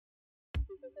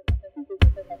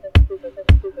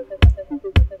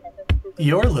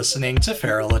You're listening to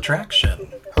Feral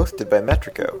Attraction. Hosted by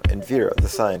Metrico and Vera the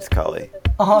Science Collie.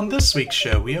 On this week's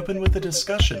show, we open with a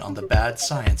discussion on the bad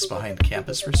science behind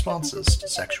campus responses to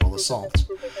sexual assault.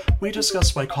 We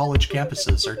discuss why college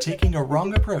campuses are taking a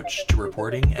wrong approach to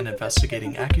reporting and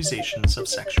investigating accusations of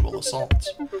sexual assault.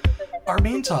 Our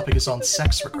main topic is on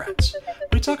sex regret.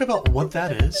 We talk about what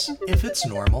that is, if it's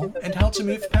normal, and how to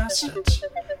move past it.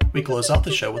 We close out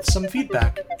the show with some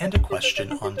feedback and a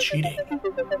question on cheating.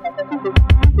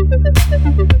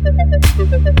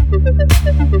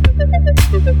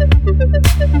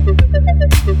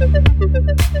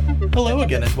 Hello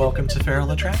again and welcome to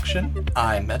Feral Attraction.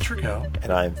 I'm Metrico.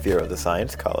 And I'm Vera the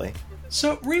Science Collie.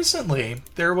 So recently,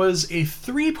 there was a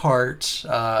three-part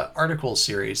article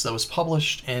series that was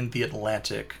published in the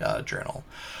Atlantic Journal,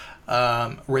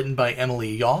 written by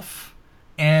Emily Yoff,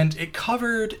 and it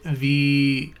covered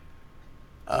the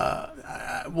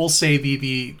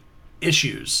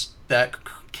issues that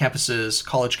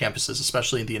college campuses,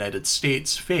 especially in the United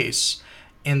States, face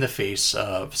in the face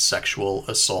of sexual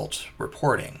assault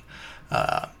reporting.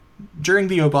 During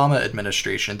the Obama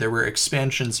administration, there were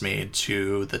expansions made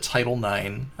to the Title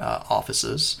IX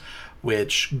offices,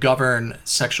 which govern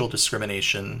sexual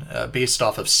discrimination based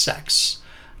off of sex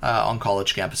on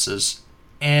college campuses,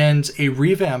 and a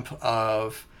revamp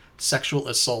of sexual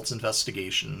assault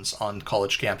investigations on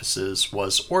college campuses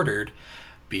was ordered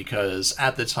because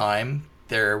at the time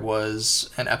there was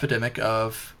an epidemic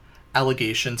of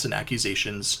allegations and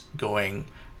accusations going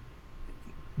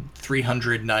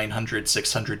 300, 900,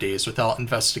 600 days without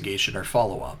investigation or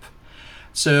follow-up.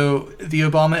 So the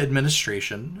Obama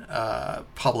administration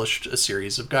published a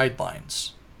series of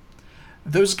guidelines.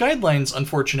 Those guidelines,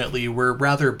 unfortunately, were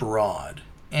rather broad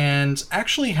and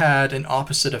actually had an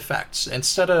opposite effect.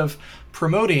 Instead of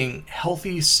promoting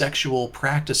healthy sexual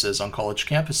practices on college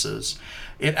campuses,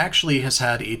 it actually has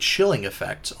had a chilling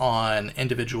effect on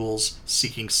individuals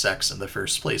seeking sex in the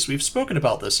first place. We've spoken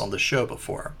about this on the show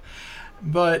before,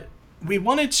 but we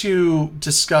wanted to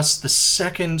discuss the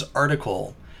second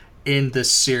article in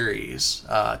this series,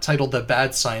 titled The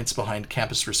Bad Science Behind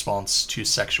Campus Response to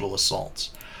Sexual Assault.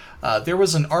 There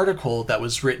was an article that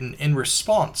was written in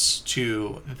response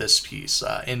to this piece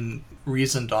in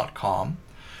Reason.com,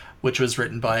 which was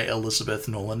written by Elizabeth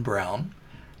Nolan Brown.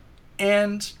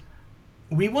 And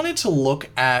we wanted to look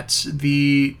at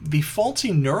the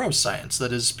faulty neuroscience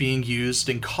that is being used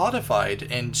and codified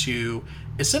into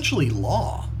essentially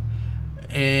law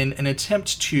in an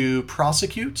attempt to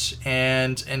prosecute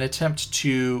and an attempt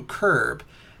to curb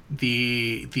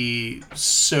the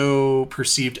so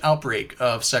perceived outbreak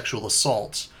of sexual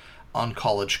assault on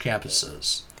college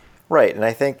campuses. Right, and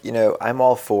I think, I'm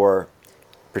all for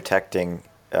protecting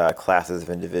classes of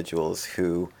individuals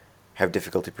who have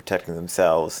difficulty protecting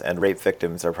themselves, and rape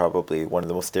victims are probably one of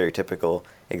the most stereotypical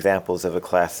examples of a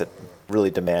class that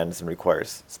really demands and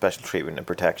requires special treatment and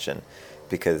protection,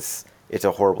 because it's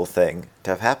a horrible thing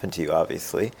to have happen to you,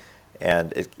 obviously,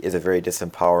 and it is a very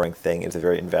disempowering thing, it's a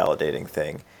very invalidating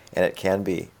thing, and it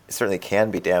certainly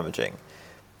can be damaging.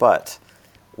 But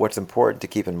what's important to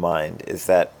keep in mind is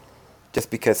that just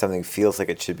because something feels like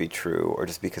it should be true, or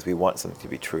just because we want something to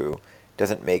be true,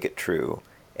 doesn't make it true.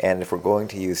 And if we're going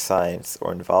to use science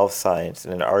or involve science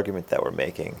in an argument that we're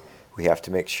making, we have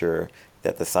to make sure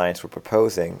that the science we're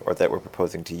proposing, or that we're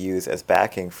proposing to use as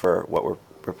backing for what we're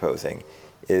proposing,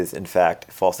 is in fact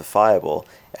falsifiable,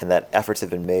 and that efforts have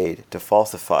been made to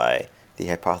falsify the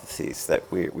hypotheses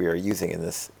that we are using in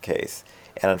this case.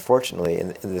 And unfortunately,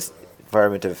 in this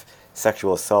environment of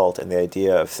sexual assault, and the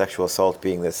idea of sexual assault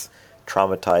being this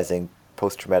traumatizing,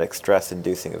 post-traumatic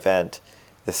stress-inducing event,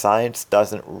 the science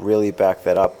doesn't really back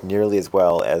that up nearly as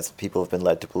well as people have been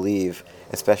led to believe,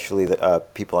 especially the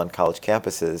people on college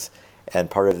campuses. And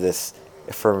part of this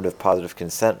affirmative positive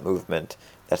consent movement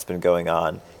that's been going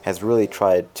on has really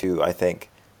tried to, I think,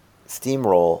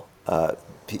 steamroll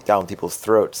down people's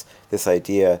throats this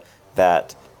idea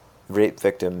that rape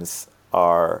victims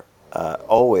are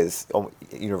always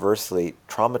universally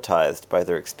traumatized by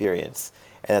their experience,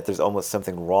 and that there's almost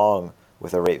something wrong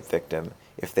with a rape victim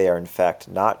if they are in fact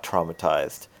not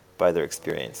traumatized by their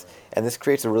experience. And this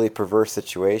creates a really perverse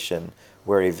situation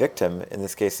where a victim, in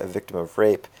this case a victim of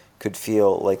rape, could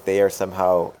feel like they are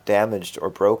somehow damaged or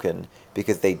broken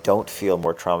because they don't feel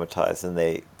more traumatized than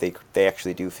they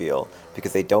actually do feel,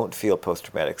 because they don't feel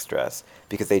post-traumatic stress,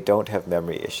 because they don't have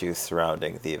memory issues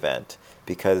surrounding the event,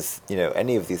 because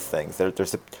any of these things, they're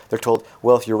told,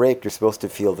 well, if you're raped, you're supposed to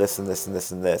feel this and this and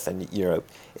this and this, and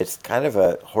it's kind of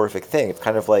a horrific thing. It's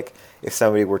kind of like if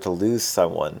somebody were to lose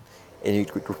someone and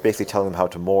you're basically telling them how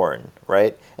to mourn,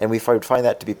 right? And we find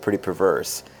that to be pretty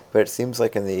perverse. But it seems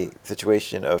like in the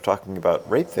situation of talking about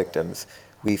rape victims,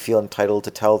 we feel entitled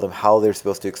to tell them how they're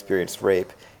supposed to experience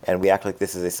rape, and we act like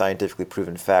this is a scientifically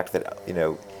proven fact that,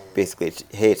 basically,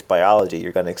 hey, it's biology,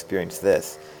 you're going to experience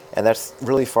this. And that's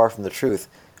really far from the truth,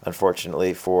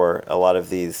 unfortunately, for a lot of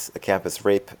these campus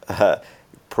rape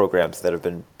programs that have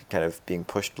been kind of being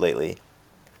pushed lately.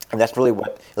 And that's really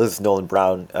what Elizabeth Nolan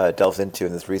Brown delves into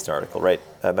in this recent article, right,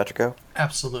 Metrico?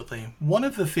 Absolutely. One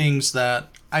of the things that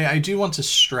I do want to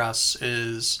stress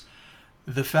is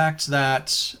the fact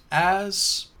that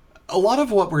as a lot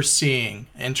of what we're seeing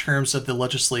in terms of the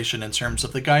legislation, in terms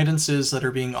of the guidances that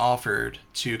are being offered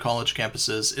to college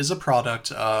campuses, is a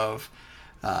product of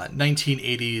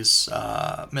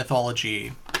 1980s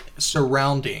mythology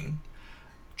surrounding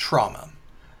trauma.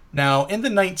 Now, in the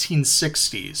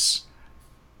 1960s,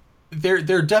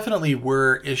 there definitely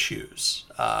were issues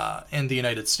in the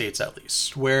United States, at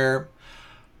least, where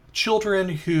children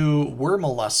who were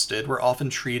molested were often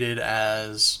treated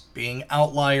as being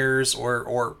outliers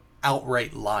or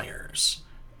outright liars.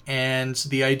 And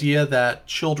the idea that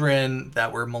children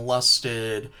that were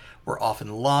molested were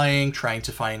often lying, trying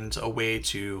to find a way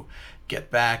to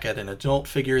get back at an adult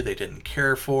figure they didn't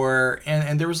care for.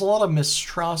 And there was a lot of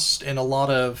mistrust and a lot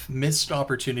of missed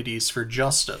opportunities for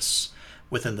justice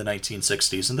within the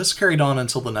 1960s. And this carried on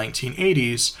until the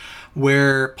 1980s,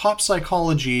 where pop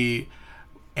psychology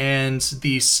and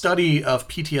the study of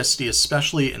PTSD,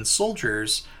 especially in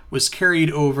soldiers, was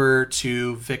carried over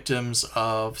to victims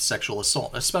of sexual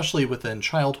assault, especially within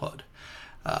childhood.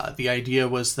 The idea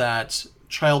was that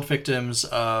child victims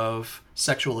of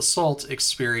sexual assault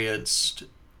experienced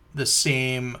the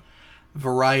same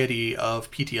variety of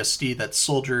PTSD that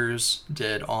soldiers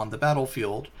did on the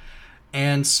battlefield.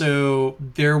 And so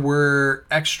there were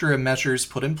extra measures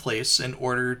put in place in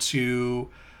order to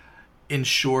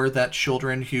ensure that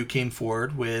children who came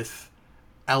forward with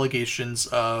allegations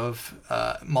of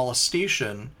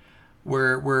molestation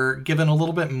were given a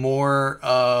little bit more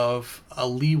of a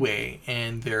leeway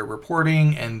in their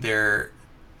reporting and their,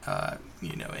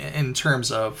 in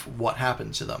terms of what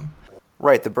happened to them.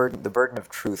 Right. The burden of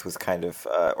truth was kind of,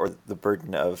 or the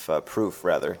burden of proof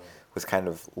rather, was kind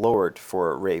of lowered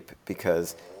for rape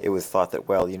because it was thought that,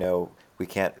 well, we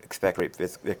can't expect rape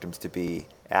victims to be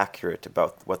accurate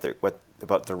about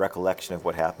about the recollection of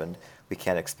what happened. We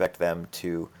can't expect them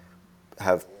to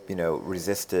have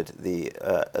resisted the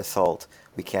assault.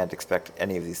 We can't expect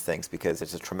any of these things because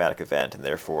it's a traumatic event, and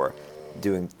therefore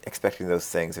expecting those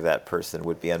things of that person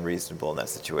would be unreasonable in that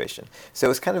situation. So it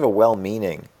was kind of a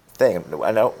well-meaning thing.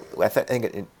 I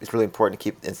think it's really important to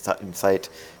keep in sight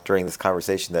during this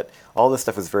conversation that all this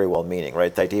stuff was very well-meaning,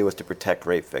 right? The idea was to protect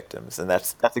rape victims, and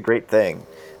that's a great thing.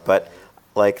 But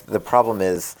like the problem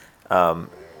is,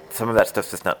 some of that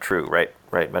stuff's just not true, right?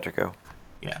 Right, Metrico?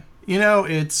 Yeah.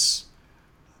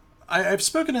 I've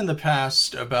spoken in the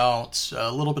past about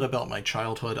a little bit about my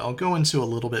childhood. I'll go into a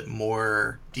little bit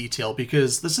more detail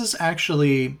because this is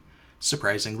actually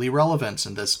surprisingly relevant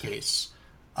in this case.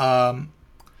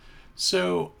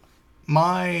 So,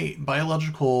 my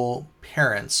biological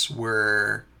parents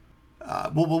were,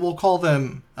 we'll call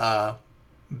them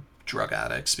drug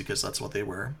addicts because that's what they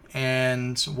were.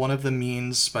 And one of the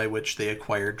means by which they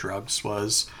acquired drugs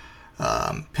was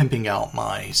pimping out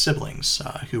my siblings,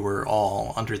 who were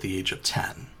all under the age of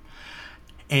 10.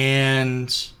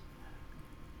 And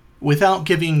without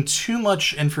giving too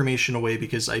much information away,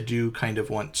 because I do kind of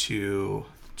want to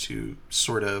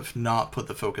sort of not put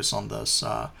the focus on this,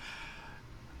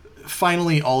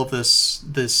 finally all of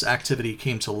this activity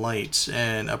came to light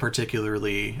in a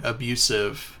particularly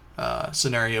abusive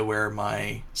scenario where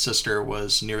my sister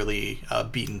was nearly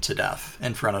beaten to death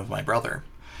in front of my brother.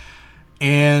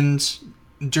 And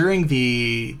during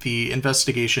the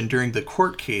investigation, during the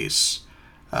court case,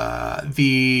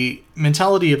 the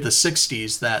mentality of the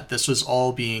 60s that this was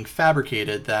all being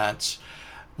fabricated, that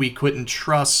we couldn't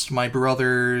trust my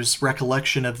brother's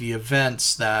recollection of the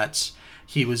events, that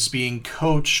he was being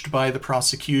coached by the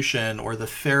prosecution or the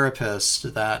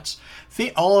therapist, that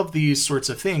all of these sorts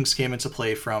of things came into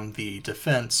play from the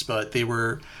defense, but they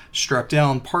were struck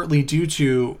down partly due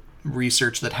to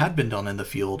research that had been done in the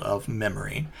field of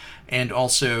memory, and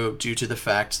also due to the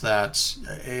fact that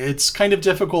it's kind of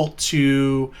difficult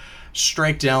to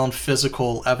strike down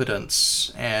physical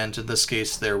evidence, and in this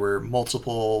case there were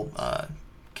multiple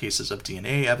cases of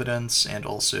DNA evidence, and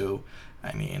also,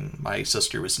 my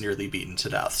sister was nearly beaten to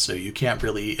death, so you can't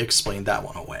really explain that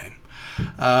one away.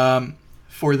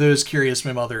 For those curious,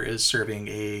 my mother is serving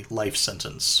a life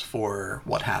sentence for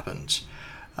what happened.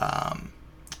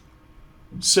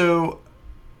 So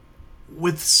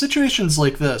with situations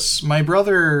like this, my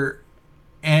brother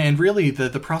and really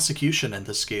the prosecution in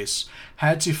this case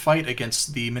had to fight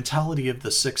against the mentality of the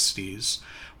 60s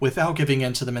without giving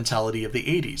in to the mentality of the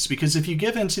 80s. Because if you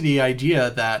give in to the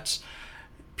idea that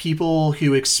people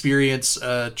who experience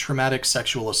a traumatic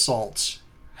sexual assault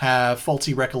have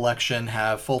faulty recollection,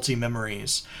 have faulty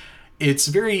memories, it's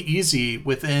very easy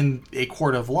within a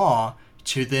court of law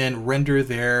to then render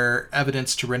their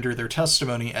evidence, to render their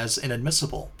testimony as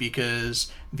inadmissible,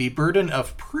 because the burden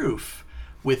of proof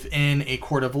within a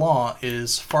court of law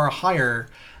is far higher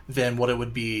than what it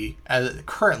would be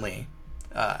currently,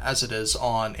 as it is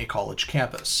on a college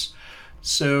campus.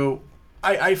 So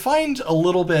I find a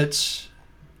little bit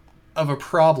of a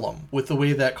problem with the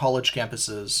way that college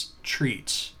campuses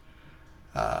treat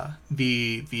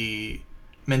the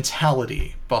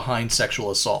mentality behind sexual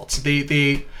assaults.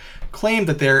 They claim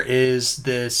that there is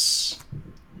this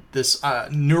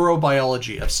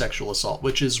neurobiology of sexual assault,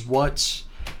 which is what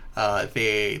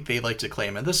they like to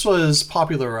claim. And this was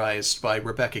popularized by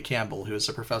Rebecca Campbell, who is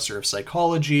a professor of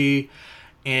psychology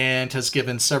and has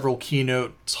given several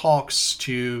keynote talks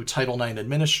to Title IX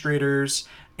administrators.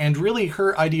 And really,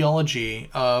 her ideology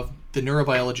of the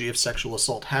neurobiology of sexual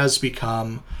assault has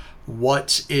become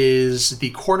what is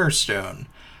the cornerstone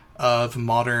of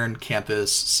modern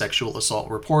campus sexual assault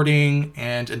reporting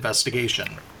and investigation.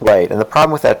 Right, and the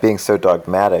problem with that being so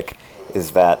dogmatic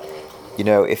is that,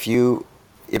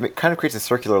 it kind of creates a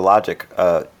circular logic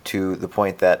to the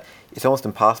point that it's almost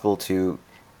impossible to,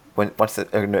 once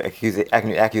an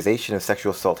accusation of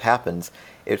sexual assault happens,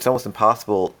 it's almost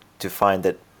impossible to find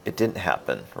that it didn't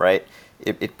happen, right?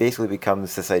 It basically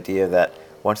becomes this idea that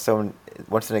once an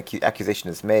accusation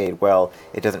is made, well,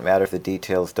 it doesn't matter if the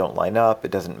details don't line up.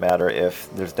 It doesn't matter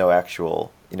if there's no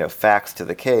actual, facts to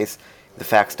the case. The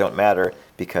facts don't matter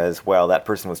because, well, that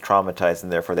person was traumatized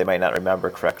and therefore they might not remember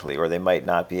correctly, or they might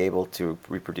not be able to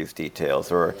reproduce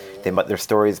details, or their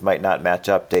stories might not match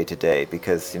up day to day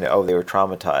because, they were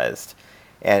traumatized.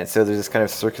 And so there's this kind of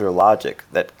circular logic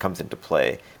that comes into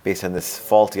play based on this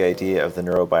faulty idea of the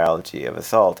neurobiology of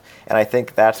assault. And I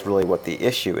think that's really what the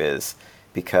issue is,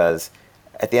 because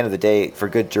at the end of the day, for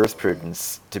good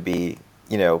jurisprudence to be,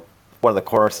 one of the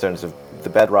cornerstones of the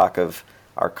bedrock of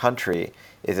our country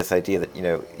is this idea that,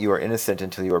 you are innocent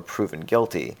until you are proven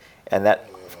guilty. And that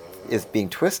is being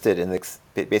twisted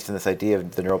based on this idea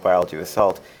of the neurobiology of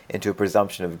assault into a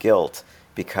presumption of guilt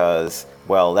because,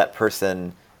 well, that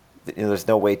person, there's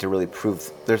no way to really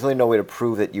prove, there's really no way to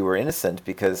prove that you were innocent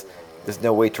because there's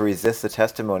no way to resist the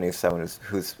testimony of someone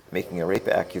who's making a rape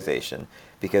accusation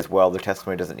because, well, their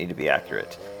testimony doesn't need to be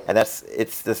accurate. And that's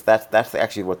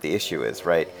actually what the issue is,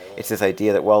 right? It's this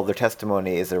idea that, well, their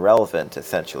testimony is irrelevant,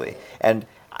 essentially. And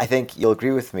I think you'll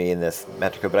agree with me in this,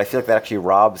 Metrico, but I feel like that actually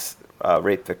robs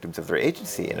rape victims of their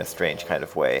agency in a strange kind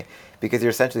of way, because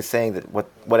you're essentially saying that what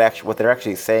they're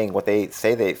actually saying, what they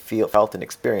say they felt and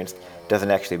experienced, doesn't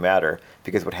actually matter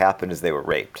because what happened is they were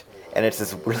raped. And it's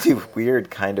this really weird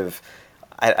kind of,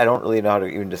 I don't really know how to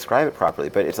even describe it properly,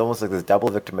 but it's almost like this double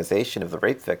victimization of the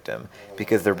rape victim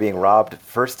because they're being robbed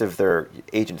first of their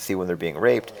agency when they're being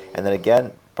raped, and then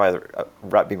again by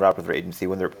being robbed of their agency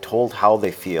when they're told how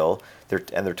they feel,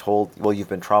 they're told, well, you've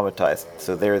been traumatized,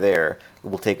 so they're there,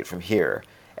 we'll take it from here.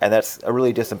 And that's a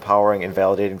really disempowering and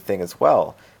validating thing as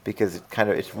well, because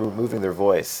it's removing their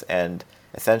voice and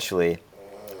essentially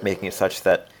making it such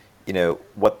that,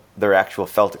 what their actual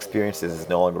felt experiences is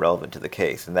no longer relevant to the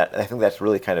case. And I think that's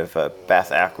really kind of a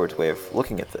bass-ackwards way of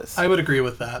looking at this. I would agree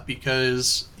with that,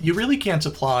 because you really can't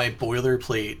apply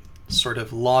boilerplate sort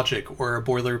of logic or a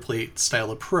boilerplate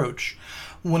style approach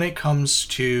when it comes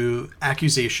to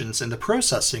accusations and the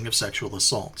processing of sexual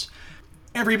assault.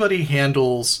 Everybody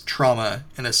handles trauma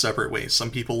in a separate way.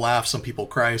 Some people laugh, some people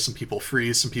cry, some people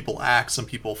freeze, some people act, some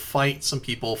people fight, some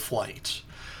people flight.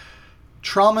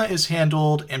 Trauma is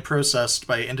handled and processed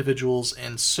by individuals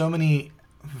in so many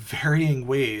varying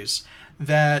ways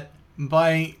that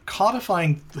by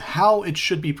codifying how it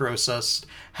should be processed,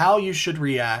 how you should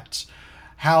react,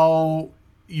 how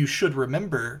you should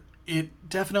remember, it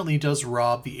definitely does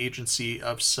rob the agency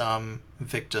of some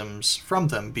victims from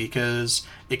them, because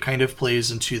it kind of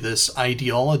plays into this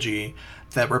ideology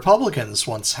that Republicans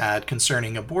once had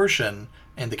concerning abortion.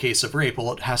 In the case of rape,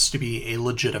 well, it has to be a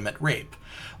legitimate rape.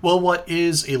 Well, what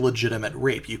is a legitimate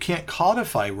rape? You can't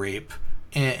codify rape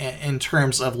in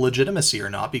terms of legitimacy or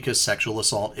not, because sexual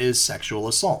assault is sexual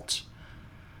assault.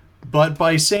 But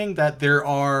by saying that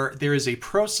there is a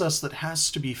process that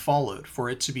has to be followed for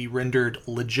it to be rendered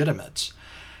legitimate,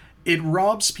 it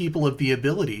robs people of the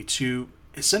ability to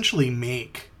essentially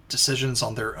make decisions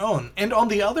on their own. And on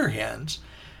the other hand,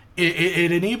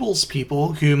 it enables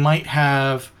people who might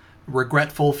have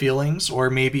regretful feelings, or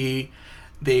maybe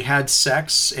they had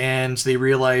sex and they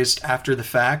realized after the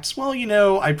fact, well,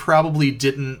 I probably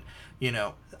didn't,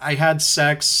 I had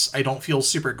sex, I don't feel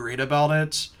super great about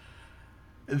it.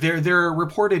 There are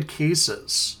reported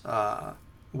cases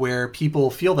where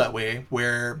people feel that way,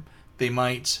 where they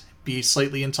might be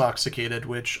slightly intoxicated,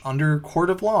 which under court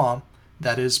of law,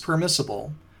 that is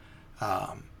permissible.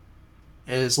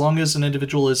 As long as an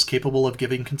individual is capable of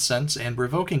giving consent and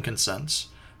revoking consent,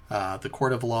 the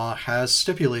court of law has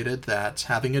stipulated that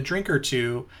having a drink or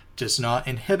two does not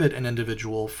inhibit an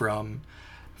individual from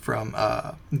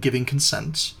giving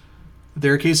consent.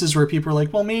 There are cases where people are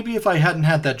like, well, maybe if I hadn't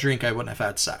had that drink, I wouldn't have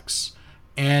had sex.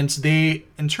 And they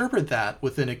interpret that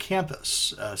within a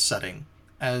campus setting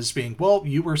as being, well,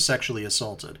 you were sexually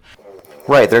assaulted.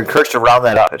 Right, they're encouraged to round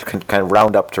that up, to kind of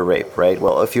round up to rape, right?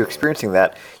 Well, if you're experiencing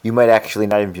that, you might actually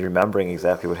not even be remembering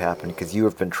exactly what happened because you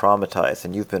have been traumatized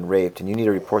and you've been raped, and you need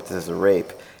to report this as a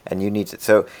rape, and you need to.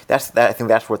 So I think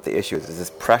that's what the issue is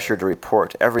this pressure to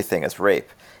report everything as rape.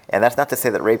 And that's not to say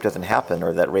that rape doesn't happen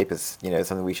or that rape is,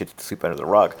 something we should sweep under the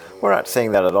rug. We're not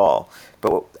saying that at all.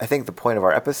 But I think the point of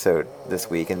our episode this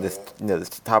week, and this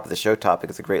top of the show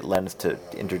topic, is a great lens to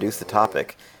introduce the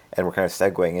topic, and we're kind of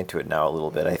segueing into it now a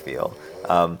little bit, I feel.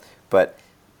 But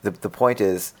the point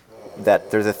is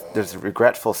that there's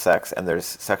regretful sex and there's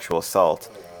sexual assault,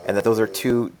 and that those are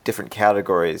two different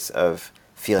categories of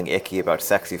feeling icky about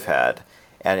sex you've had.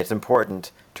 And it's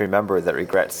important to remember that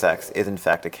regret sex is in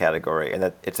fact a category, and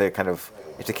that it's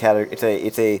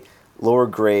a lower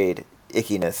grade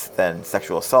ickiness than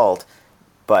sexual assault,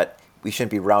 but we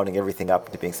shouldn't be rounding everything up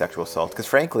into being sexual assault, because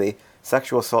frankly,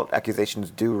 sexual assault accusations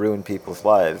do ruin people's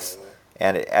lives.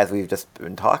 And as we've just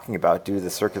been talking about, due to the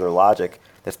circular logic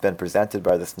that's been presented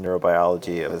by this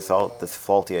neurobiology of assault, this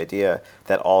faulty idea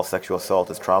that all sexual assault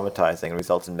is traumatizing and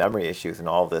results in memory issues and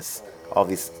all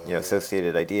these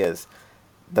associated ideas,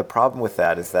 the problem with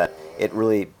that is that it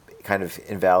really kind of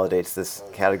invalidates this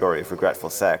category of regretful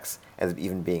sex as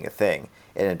even being a thing.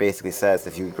 And it basically says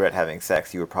if you regret having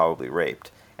sex, you were probably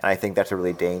raped. And I think that's a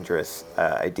really dangerous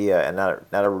idea, and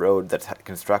not a road that's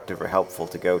constructive or helpful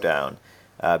to go down,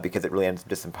 because it really ends up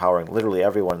disempowering literally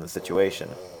everyone in the situation,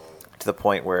 to the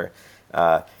point where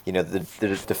the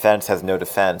defense has no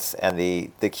defense, and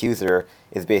the accuser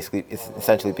is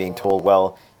essentially being told,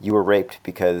 well, you were raped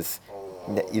because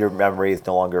your memory is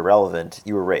no longer relevant.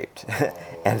 You were raped.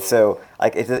 And so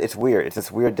it's weird. It's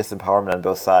this weird disempowerment on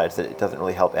both sides that it doesn't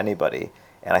really help anybody.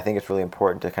 And I think it's really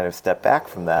important to kind of step back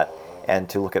from that and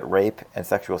to look at rape and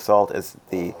sexual assault as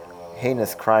the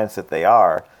heinous crimes that they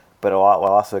are, but while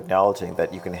also acknowledging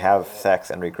that you can have sex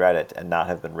and regret it and not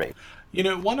have been raped.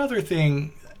 One other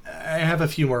thing, I have a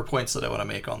few more points that I want to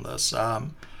make on this.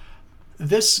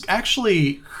 This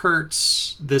actually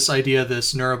hurts this idea,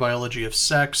 this neurobiology of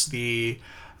sex, the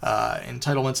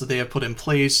entitlements that they have put in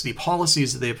place, the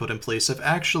policies that they have put in place have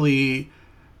actually,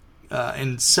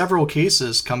 in several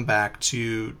cases, come back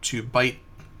to bite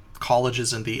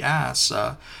colleges in the ass.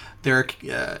 They're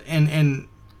in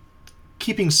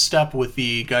keeping step with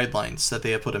the guidelines that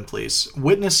they have put in place.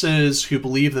 Witnesses who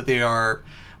believe that they are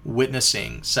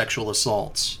witnessing sexual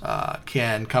assaults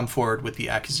can come forward with the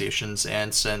accusations,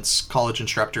 and since college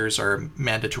instructors are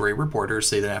mandatory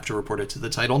reporters, they then have to report it to the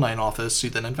Title IX office, who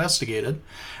then investigate it.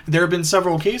 There have been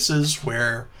several cases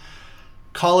where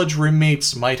college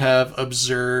roommates might have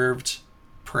observed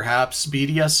perhaps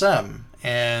BDSM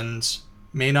and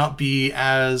may not be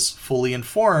as fully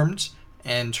informed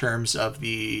in terms of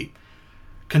the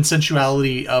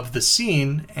consensuality of the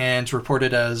scene, and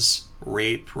reported as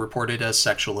rape, reported as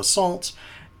sexual assault,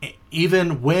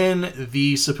 even when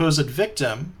the supposed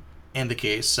victim in the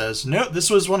case says, no, this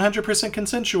was 100%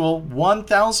 consensual,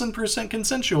 1000%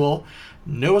 consensual,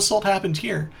 no assault happened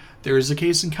here. There is a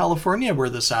case in California where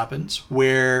this happened,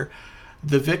 where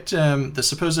the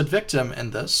supposed victim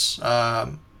in this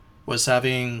was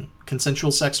having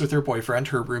consensual sex with her boyfriend.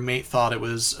 Her roommate thought it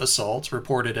was assault,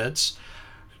 reported it.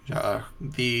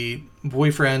 The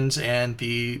boyfriend and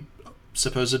the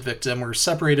supposed victim were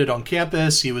separated on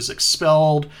campus. He was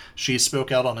expelled. She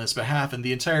spoke out on his behalf, and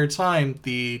the entire time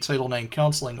the Title IX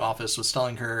counseling office was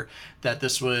telling her that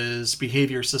this was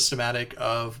behavior systematic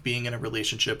of being in a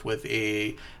relationship with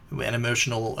an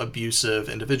emotional abusive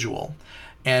individual.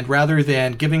 And rather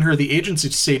than giving her the agency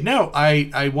to say, no, I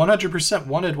 100%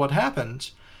 wanted what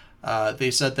happened,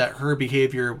 they said that her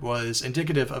behavior was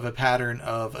indicative of a pattern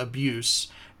of abuse,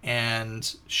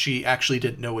 and she actually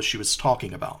didn't know what she was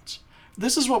talking about.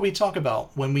 This is what we talk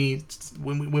about when we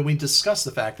discuss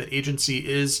the fact that agency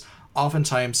is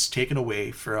oftentimes taken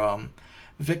away from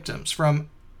victims, from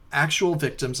actual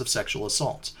victims of sexual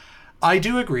assault. I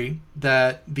do agree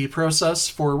that the process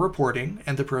for reporting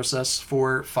and the process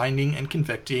for finding and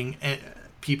convicting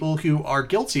people who are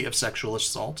guilty of sexual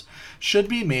assault should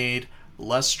be made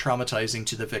less traumatizing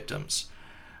to the victims.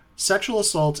 Sexual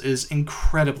assault is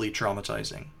incredibly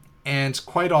traumatizing, and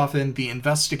quite often the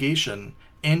investigation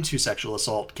into sexual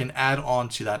assault can add on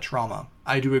to that trauma.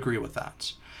 I do agree with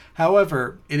that.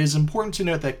 However, it is important to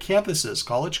note that campuses,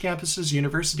 college campuses,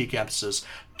 university campuses,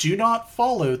 do not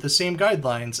follow the same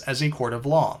guidelines as a court of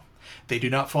law. They do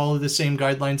not follow the same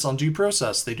guidelines on due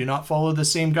process. They do not follow the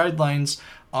same guidelines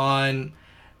on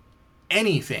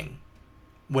anything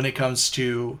when it comes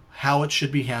to how it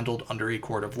should be handled under a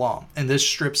court of law. And this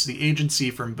strips the agency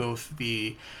from both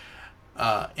the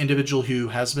individual who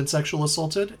has been sexually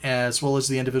assaulted as well as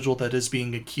the individual that is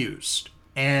being accused.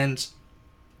 And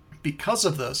because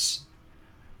of this,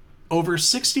 over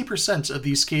 60% of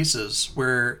these cases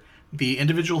where the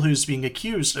individual who's being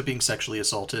accused of being sexually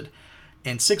assaulted,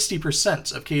 and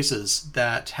 60% of cases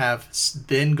that have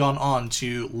then gone on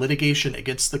to litigation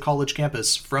against the college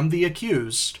campus from the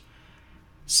accused,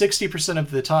 60%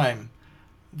 of the time,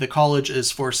 the college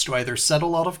is forced to either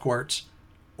settle out of court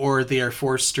or they are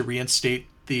forced to reinstate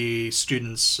the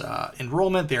students'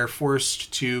 enrollment. They are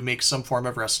forced to make some form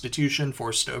of restitution,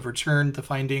 forced to overturn the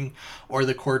finding, or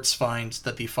the courts find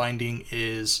that the finding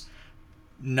is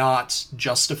not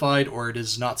justified or it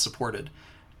is not supported.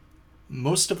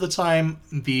 Most of the time,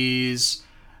 these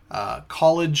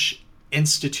college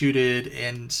instituted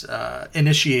and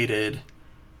initiated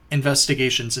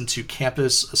investigations into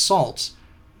campus assault,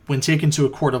 when taken to a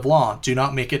court of law, do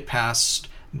not make it past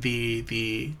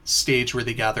the stage where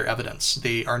they gather evidence.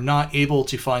 They are not able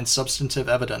to find substantive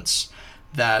evidence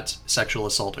that sexual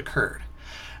assault occurred.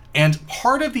 And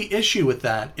part of the issue with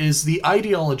that is the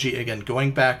ideology, again,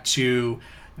 going back to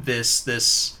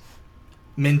this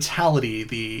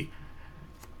mentality,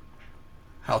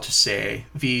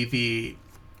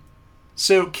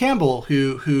 so Campbell,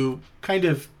 who kind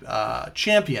of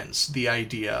champions the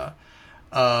idea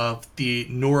of the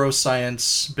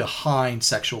neuroscience behind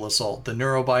sexual assault, the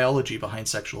neurobiology behind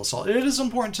sexual assault. It is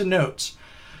important to note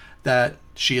that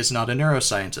she is not a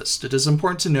neuroscientist. It is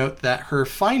important to note that her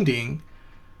finding,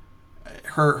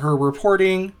 her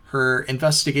reporting, her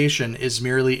investigation is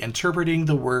merely interpreting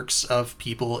the works of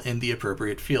people in the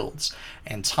appropriate fields.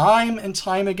 And time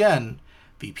again,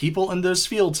 the people in those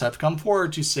fields have come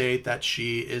forward to say that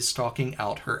she is talking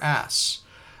out her ass.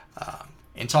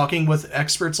 In talking with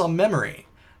experts on memory,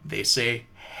 they say,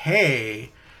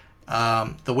 hey,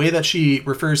 the way that she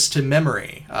refers to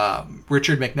memory,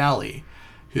 Richard McNally,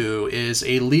 who is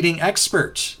a leading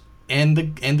expert in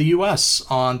the U.S.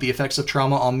 on the effects of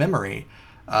trauma on memory,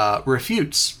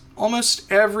 refutes almost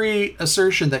every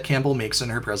assertion that Campbell makes in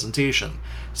her presentation.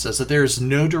 Says that there is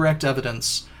no direct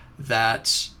evidence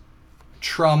that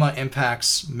trauma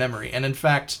impacts memory, and in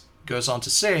fact goes on to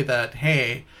say that,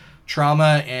 hey,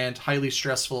 trauma and highly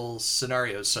stressful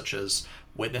scenarios such as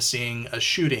witnessing a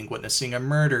shooting, witnessing a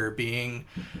murder, being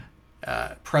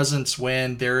present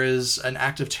when there is an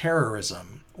act of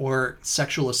terrorism or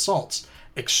sexual assault,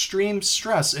 extreme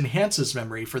stress enhances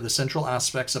memory for the central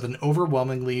aspects of an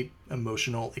overwhelmingly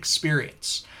emotional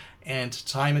experience. And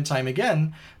time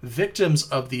again, victims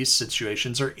of these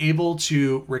situations are able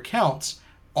to recount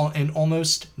in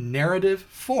almost narrative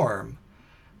form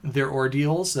their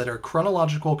ordeals that are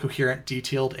chronological, coherent,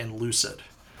 detailed, and lucid.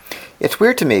 It's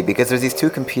weird to me because there's these two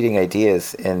competing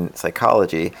ideas in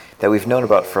psychology that we've known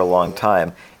about for a long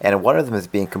time, and one of them is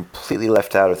being completely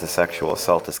left out of the sexual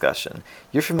assault discussion.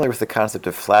 You're familiar with the concept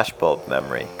of flashbulb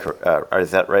memory,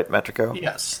 is that right, Metrico?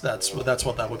 Yes, that's what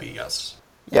that would be, yes.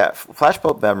 Yeah,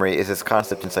 flashbulb memory is this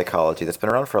concept in psychology that's been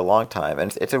around for a long time,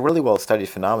 and it's a really well-studied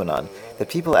phenomenon that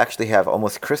people actually have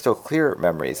almost crystal clear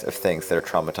memories of things that are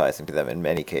traumatizing to them in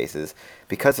many cases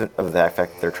because of the fact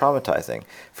that they're traumatizing.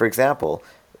 For example,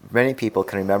 many people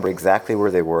can remember exactly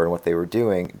where they were and what they were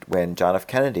doing when John F.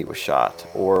 Kennedy was shot,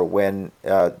 or when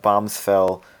bombs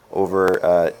fell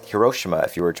over Hiroshima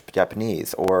if you were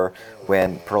Japanese, or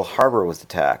when Pearl Harbor was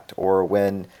attacked, or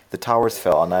when the towers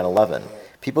fell on 9/11.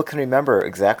 People can remember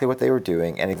exactly what they were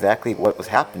doing and exactly what was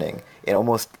happening in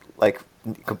almost like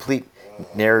complete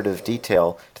narrative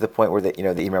detail, to the point where they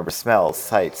remember smells,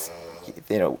 sights,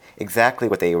 exactly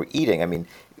what they were eating. I mean,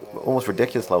 almost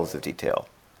ridiculous levels of detail.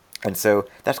 And so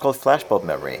that's called flashbulb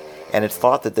memory. And it's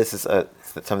thought that this is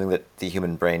something that the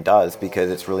human brain does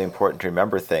because it's really important to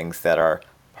remember things that are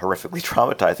horrifically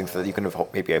traumatizing so that you can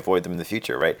maybe avoid them in the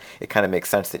future, right? It kind of makes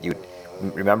sense that you'd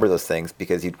remember those things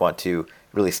because you'd want to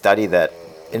really study that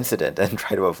incident and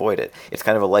try to avoid it. It's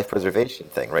kind of a life preservation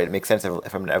thing, right? It makes sense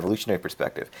from an evolutionary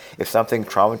perspective. If something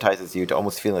traumatizes you to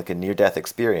almost feel like a near-death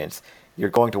experience, you're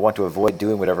going to want to avoid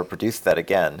doing whatever produced that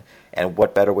again. And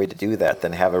what better way to do that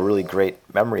than have a really great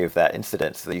memory of that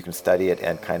incident so that you can study it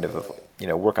and kind of,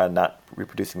 work on not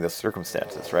reproducing those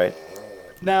circumstances, right?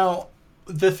 Now,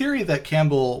 the theory that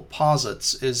Campbell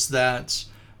posits is that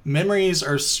memories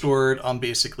are stored on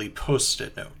basically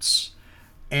post-it notes.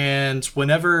 And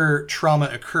whenever trauma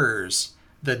occurs,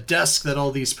 the desk that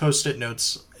all these post-it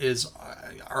notes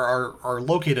are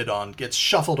located on gets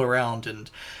shuffled around and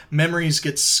memories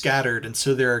get scattered, and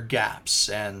so there are gaps,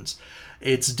 and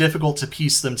it's difficult to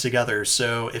piece them together.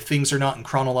 So if things are not in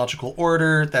chronological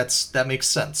order, that makes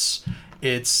sense.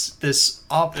 It's this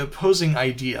opposing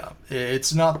idea.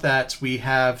 It's not that we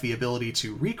have the ability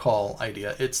to recall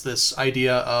idea. It's this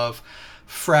idea of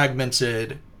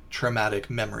fragmented traumatic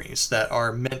memories that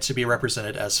are meant to be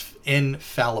represented as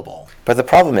infallible. But the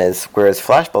problem is, whereas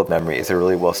flashbulb memory is a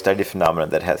really well-studied phenomenon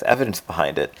that has evidence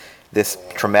behind it, this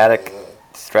traumatic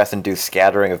stress-induced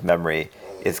scattering of memory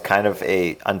is kind of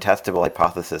a untestable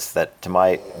hypothesis that, to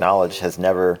my knowledge, has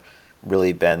never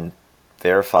really been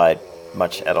verified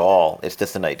much at all. It's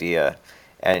just an idea.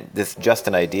 And this just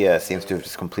an idea seems to have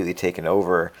just completely taken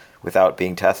over without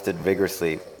being tested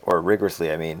vigorously, or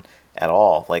rigorously, I mean, at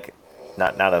all. Like,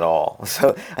 not at all.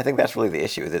 So I think that's really the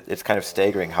issue. It's kind of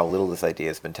staggering how little this idea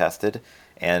has been tested.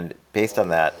 And based on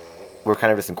that, we're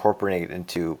kind of just incorporating it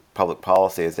into public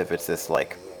policy as if it's this,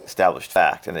 like, established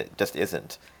fact, and it just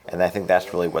isn't. And I think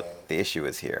that's really what the issue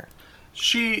is here.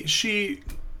 She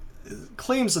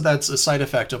claims that that's a side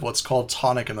effect of what's called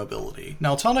tonic immobility.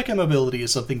 Now, tonic immobility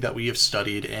is something that we have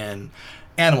studied in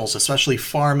animals, especially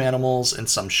farm animals and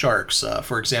some sharks.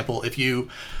 For example, if you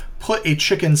put a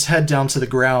chicken's head down to the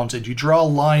ground and you draw a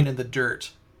line in the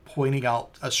dirt, pointing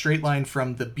out a straight line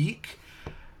from the beak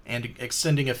and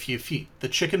extending a few feet, the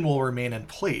chicken will remain in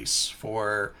place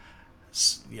for,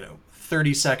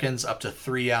 30 seconds up to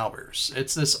 3 hours.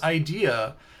 It's this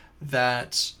idea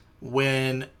that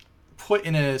when put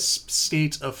in a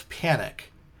state of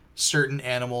panic, certain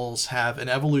animals have an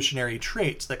evolutionary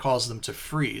trait that causes them to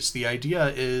freeze. The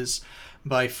idea is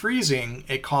by freezing,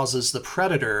 it causes the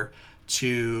predator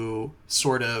to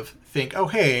sort of think, oh,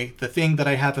 hey, the thing that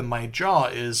I have in my jaw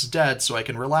is dead, so I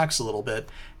can relax a little bit,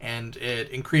 and it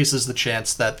increases the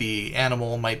chance that the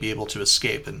animal might be able to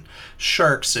escape. And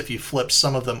sharks, if you flip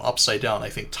some of them upside down, I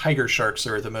think tiger sharks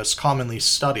are the most commonly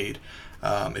studied.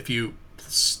 If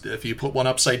you put one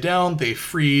upside down, they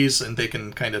freeze and they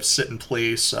can kind of sit in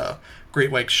place.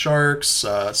 Great white sharks,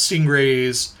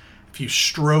 stingrays. If you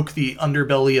stroke the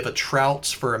underbelly of a trout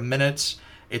for a minute,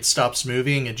 it stops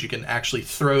moving and you can actually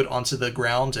throw it onto the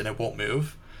ground and it won't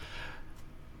move.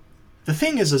 The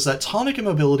thing is that tonic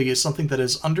immobility is something that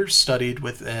is understudied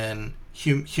within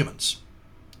humans.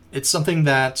 It's something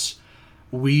that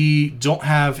we don't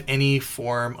have any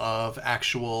form of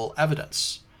actual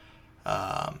evidence.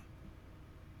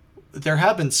 There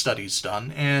have been studies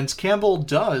done, and Campbell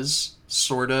does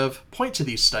sort of point to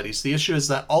these studies. The issue is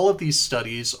that all of these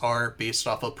studies are based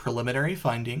off of preliminary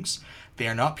findings. They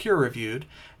are not peer-reviewed,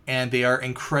 and they are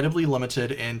incredibly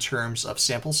limited in terms of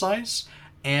sample size,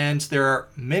 and there are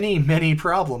many, many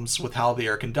problems with how they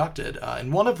are conducted.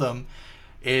 And one of them,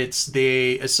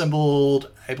 they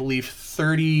assembled, I believe,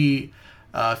 30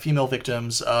 female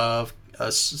victims of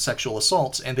sexual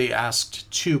assault, and they asked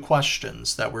 2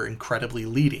 questions that were incredibly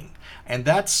leading. And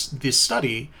that's the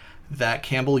study that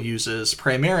Campbell uses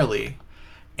primarily.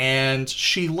 And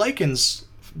she likens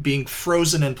being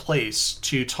frozen in place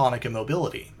to tonic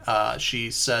immobility.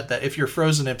 She said that if you're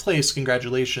frozen in place,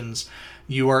 congratulations,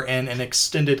 you are in an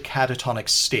extended catatonic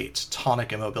state,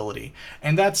 tonic immobility.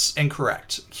 And that's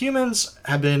incorrect. Humans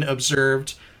have been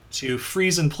observed to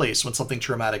freeze in place when something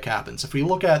traumatic happens. If we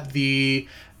look at we'll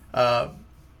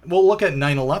look at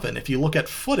 9/11. If you look at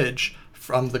footage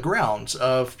from the ground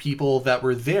of people that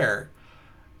were there,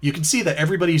 you can see that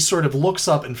everybody sort of looks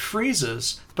up and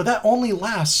freezes, but that only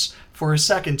lasts for a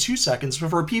second, 2 seconds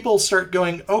before people start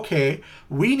going, okay,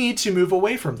 we need to move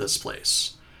away from this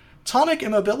place. Tonic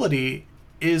immobility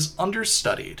is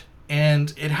understudied,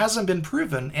 and it hasn't been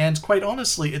proven, and quite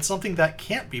honestly, it's something that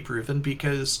can't be proven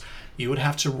because you would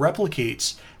have to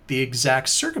replicate the exact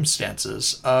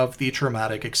circumstances of the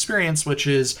traumatic experience, which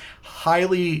is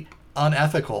highly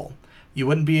unethical. You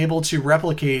wouldn't be able to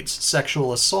replicate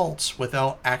sexual assault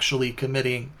without actually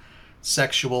committing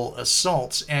sexual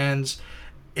assault, and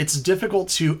it's difficult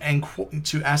to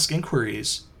ask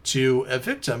inquiries to a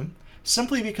victim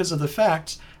simply because of the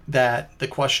fact that the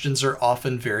questions are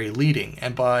often very leading.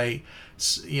 And by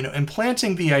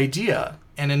implanting the idea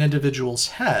in an individual's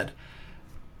head,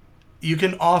 you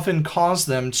can often cause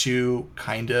them to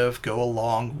kind of go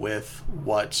along with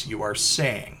what you are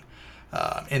saying.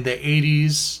 In the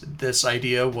 80s, this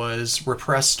idea was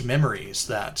repressed memories,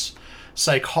 that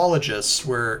psychologists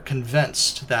were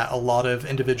convinced that a lot of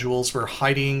individuals were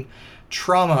hiding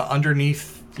trauma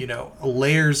underneath,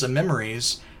 layers of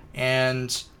memories,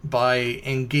 and by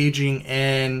engaging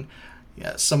in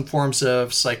some forms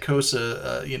of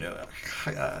psychosis,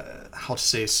 how to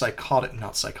say psychotic,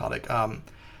 not psychotic.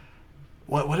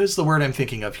 What is the word I'm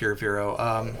thinking of here, Vero?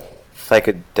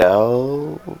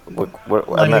 Psychedel. I'm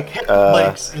Like not.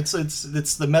 like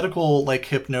it's the medical like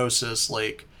hypnosis.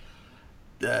 Like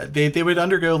they would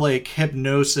undergo like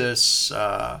hypnosis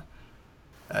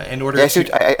in order Yeah,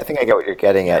 to, I think I get what you're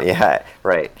getting at. yeah. Yeah,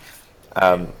 right.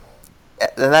 Um,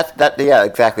 and that yeah,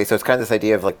 exactly. So it's kind of this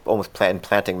idea of like almost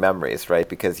planting memories, right?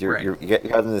 Because Right. you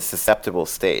have them in a susceptible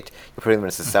state. You're putting them in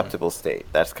a Hmm. susceptible state.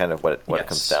 That's kind of what it comes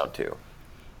Yes. down to.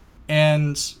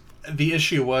 And the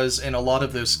issue was, in a lot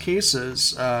of those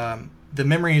cases, the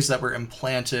memories that were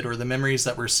implanted or the memories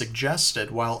that were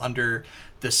suggested while under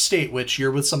this state, which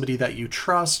you're with somebody that you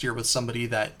trust, you're with somebody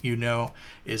that you know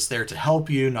is there to help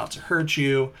you, not to hurt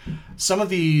you. Some of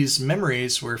these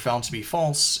memories were found to be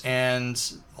false, and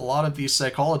a lot of these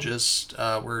psychologists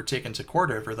were taken to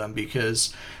court over them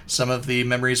because some of the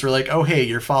memories were like, oh, hey,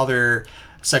 your father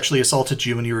sexually assaulted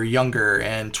you when you were younger,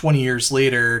 and 20 years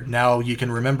later, now you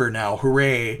can remember now,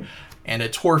 hooray. And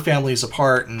it tore families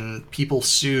apart, and people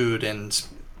sued, and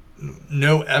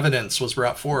no evidence was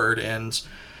brought forward, and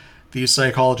these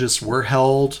psychologists were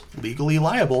held legally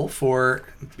liable for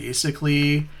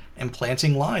basically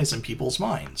implanting lies in people's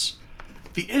minds.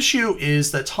 The issue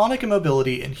is that tonic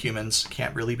immobility in humans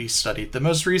can't really be studied. The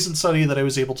most recent study that I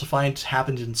was able to find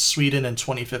happened in Sweden in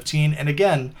 2015, and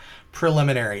again,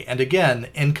 preliminary, and again,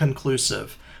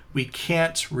 inconclusive. We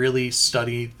can't really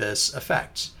study this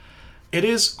effect. It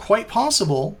is quite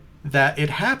possible that it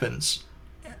happens,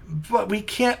 but we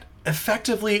can't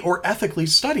effectively or ethically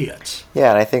study it. Yeah,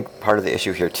 and I think part of the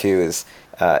issue here too is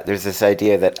there's this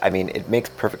idea that I mean it makes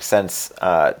perfect sense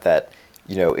that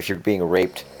if you're being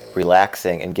raped,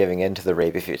 relaxing and giving in to the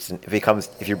rape, if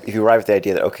you arrive at the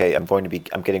idea that okay, I'm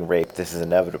getting raped, this is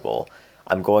inevitable,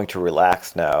 I'm going to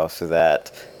relax now so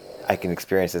that I can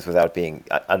experience this without being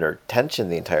under tension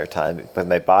the entire time. But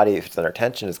my body, if it's under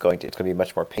tension, it's going to be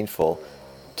much more painful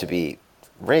to be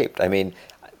raped. I mean,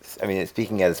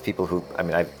 speaking as people who, I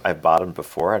mean, I've bottomed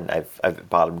before, and I've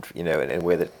bottomed, in a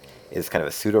way that is kind of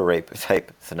a pseudo rape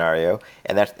type scenario,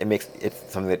 and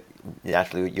it's something that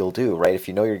naturally you'll do, right? If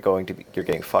you know you're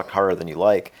getting fucked harder than you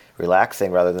like,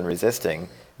 relaxing rather than resisting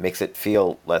makes it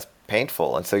feel less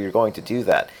painful, and so you're going to do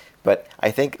that. But I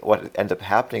think what ends up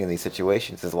happening in these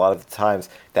situations is a lot of the times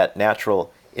that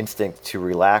natural instinct to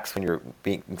relax when you're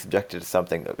being subjected to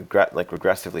something like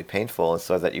regressively painful, and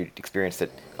so that you experience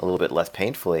it a little bit less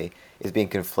painfully, is being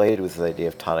conflated with the idea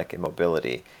of tonic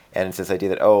immobility. And it's this idea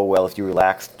that oh well, if you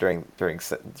relaxed during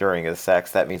a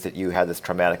sex, that means that you had this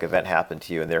traumatic event happen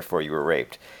to you, and therefore you were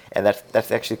raped. And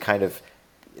that's actually kind of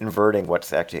inverting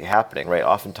what's actually happening, right?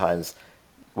 Oftentimes,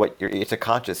 it's a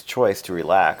conscious choice to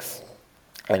relax,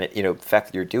 and the fact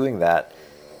that you're doing that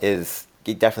is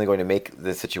definitely going to make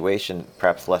the situation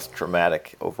perhaps less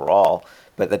traumatic overall,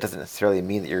 but that doesn't necessarily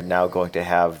mean that you're now going to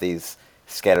have these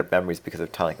scattered memories because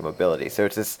of tonic immobility. So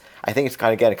it's this, I think it's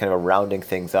kind of a rounding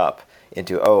things up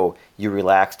into, oh, you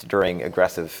relaxed during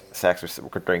aggressive sex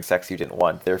or during sex you didn't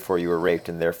want, therefore you were raped,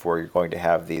 and therefore you're going to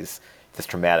have this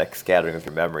traumatic scattering of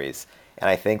your memories. And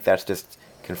I think that's just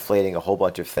conflating a whole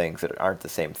bunch of things that aren't the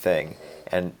same thing.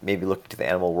 And maybe looking to the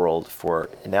animal world for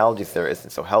analogies there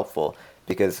isn't so helpful,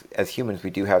 because as humans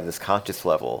we do have this conscious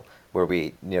level where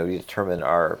we determine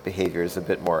our behaviors a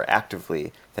bit more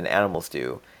actively than animals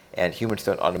do, and humans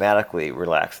don't automatically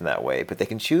relax in that way, but they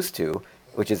can choose to,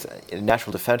 which is a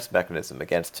natural defense mechanism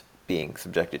against being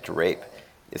subjected to rape,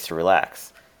 is to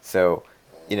relax. So,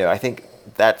 I think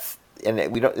that's,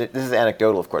 and we don't. This is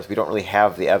anecdotal, of course. We don't really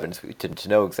have the evidence to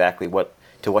know exactly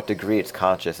to what degree it's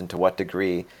conscious and to what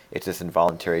degree it's this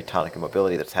involuntary tonic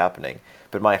immobility that's happening.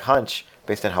 But my hunch,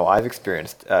 based on how I've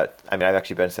experienced, I've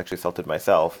actually been sexually assaulted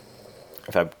myself.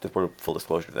 If I'm full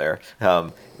disclosure there,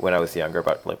 when I was younger,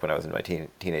 about like when I was in my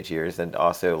teenage years, and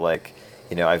also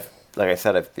I've like I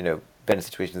said, I've been in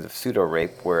situations of pseudo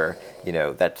rape where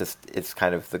that just it's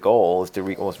kind of the goal is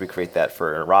to almost recreate that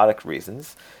for erotic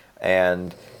reasons,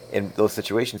 and in those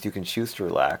situations you can choose to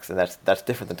relax, and that's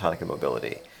different than tonic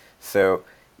immobility. So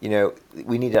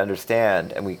we need to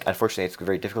understand, and we unfortunately it's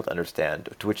very difficult to understand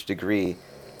to which degree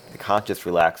the conscious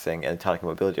relaxing and tonic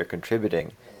immobility are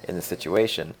contributing in the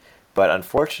situation. But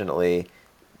unfortunately,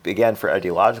 again, for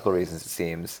ideological reasons, it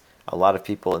seems, a lot of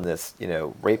people in this,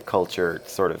 rape culture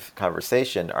sort of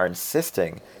conversation are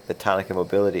insisting that tonic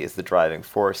immobility is the driving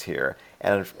force here.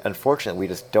 And unfortunately, we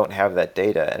just don't have that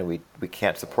data, and we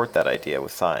can't support that idea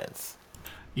with science.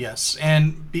 Yes,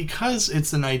 and because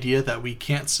it's an idea that we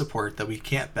can't support, that we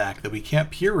can't back, that we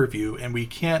can't peer review, and we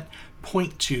can't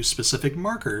point to specific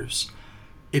markers,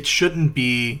 it shouldn't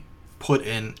be put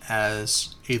in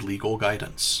as a legal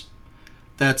guidance.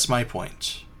 That's my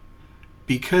point.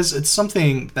 Because it's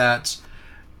something that,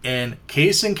 in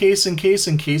case and case and case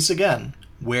and case again,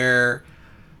 where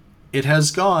it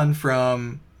has gone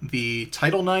from the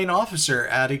Title IX officer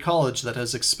at a college that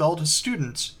has expelled a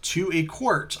student to a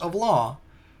court of law,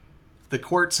 the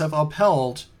courts have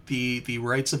upheld the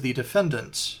rights of the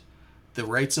defendant, the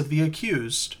rights of the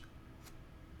accused,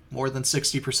 more than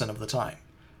 60% of the time.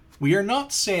 We are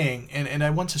not saying, and I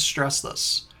want to stress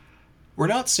this, we're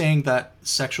not saying that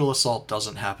sexual assault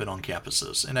doesn't happen on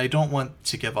campuses, and I don't want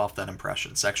to give off that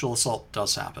impression. Sexual assault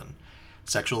does happen.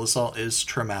 Sexual assault is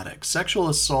traumatic. Sexual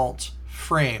assault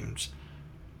framed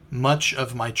much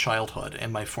of my childhood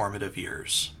and my formative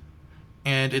years.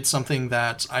 And it's something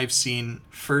that I've seen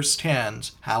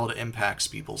firsthand how it impacts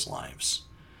people's lives.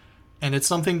 And it's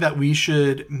something that we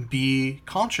should be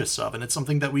conscious of, and it's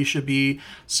something that we should be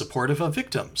supportive of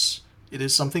victims. It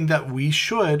is something that we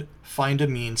should find a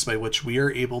means by which we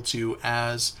are able to,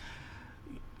 as,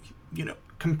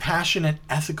 compassionate,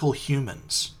 ethical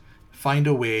humans, find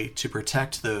a way to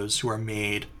protect those who are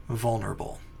made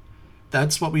vulnerable.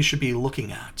 That's what we should be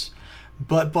looking at.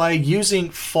 But by using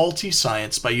faulty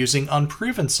science, by using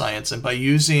unproven science, and by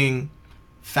using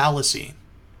fallacy,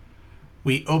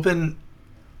 we open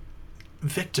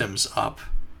victims up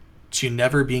to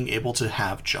never being able to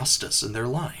have justice in their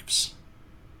lives.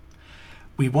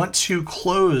 We want to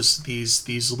close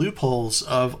these loopholes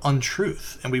of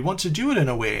untruth, and we want to do it in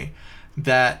a way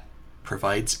that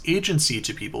provides agency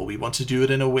to people. We want to do it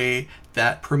in a way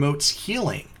that promotes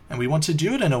healing, and we want to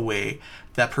do it in a way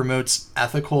that promotes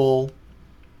ethical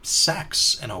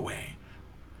sex in a way.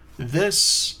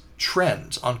 This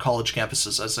trend on college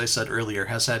campuses, as I said earlier,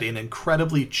 has had an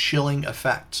incredibly chilling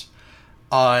effect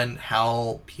on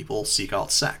how people seek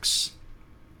out sex.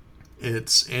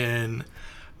 It's in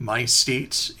my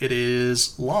state, it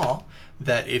is law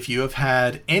that if you have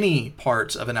had any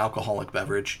part of an alcoholic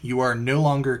beverage, you are no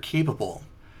longer capable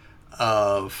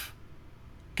of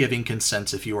giving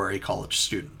consent if you are a college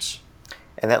student.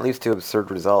 And that leads to absurd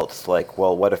results like,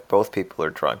 well, what if both people are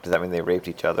drunk? Does that mean they raped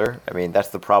each other? I mean, that's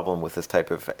the problem with this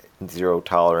type of zero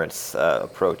tolerance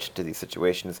approach to these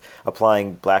situations.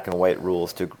 Applying black and white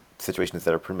rules to situations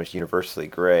that are pretty much universally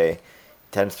gray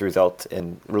tends to result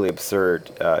in really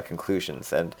absurd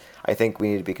conclusions. And I think we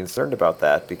need to be concerned about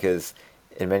that because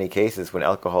in many cases, when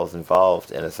alcohol is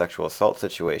involved in a sexual assault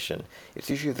situation, it's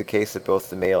usually the case that both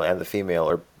the male and the female,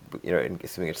 or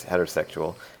assuming it's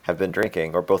heterosexual, have been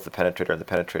drinking, or both the penetrator and the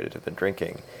penetrated have been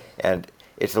drinking. And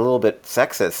it's a little bit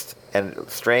sexist and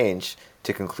strange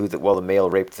to conclude that, well, the male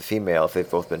raped the female if they've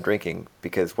both been drinking,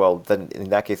 because, well, then in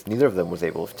that case, neither of them was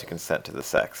able to consent to the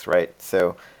sex, right?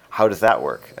 So how does that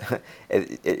work?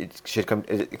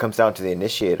 It comes down to the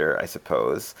initiator, I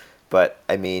suppose. But,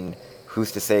 I mean,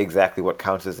 who's to say exactly what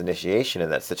counts as initiation in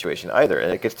that situation either?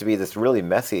 And it gets to be this really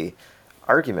messy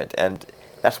argument. And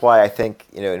that's why I think,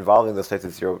 involving those types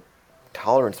of zero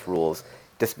tolerance rules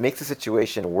just makes the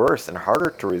situation worse and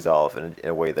harder to resolve in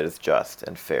a way that is just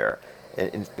and fair.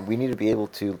 And we need to be able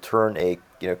to turn a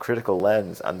critical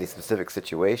lens on the specific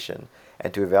situation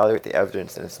and to evaluate the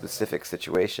evidence in a specific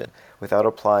situation without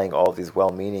applying all of these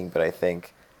well-meaning, but I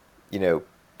think,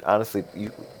 honestly,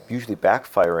 usually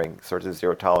backfiring sorts of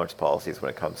zero tolerance policies when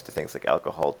it comes to things like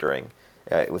alcohol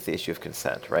with the issue of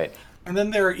consent, right? And then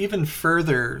there are even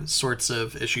further sorts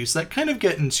of issues that kind of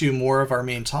get into more of our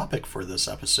main topic for this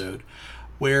episode,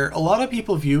 where a lot of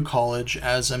people view college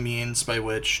as a means by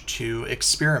which to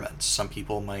experiment. Some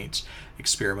people might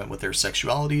experiment with their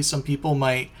sexuality. Some people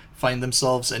might find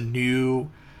themselves in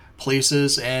new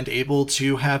places and able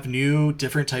to have new,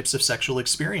 different types of sexual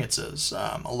experiences.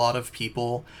 A lot of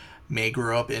people may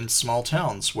grow up in small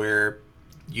towns where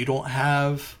you don't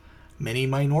have many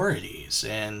minorities.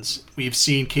 And we've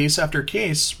seen case after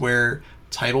case where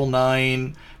Title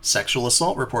IX sexual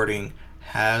assault reporting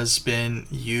has been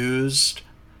used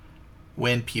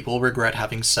when people regret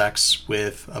having sex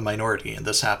with a minority. And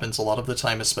this happens a lot of the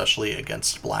time, especially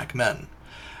against black men.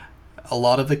 A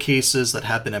lot of the cases that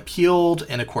have been appealed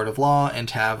in a court of law and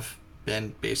have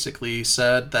been basically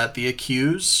said that the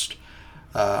accused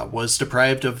was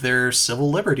deprived of their civil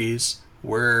liberties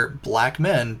were black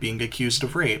men being accused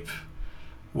of rape,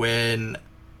 when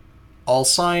All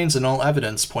signs and all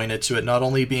evidence pointed to it not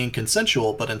only being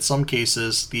consensual, but in some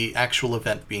cases, the actual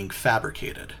event being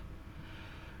fabricated.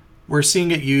 We're seeing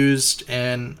it used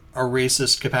in a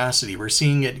racist capacity. We're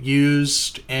seeing it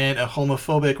used in a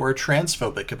homophobic or a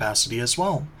transphobic capacity as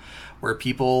well, where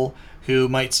people who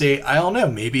might say, I don't know,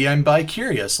 maybe I'm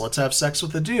bi-curious, let's have sex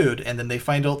with a dude, and then they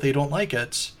find out they don't like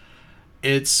it.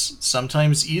 It's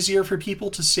sometimes easier for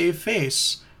people to save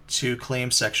face to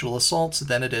claim sexual assault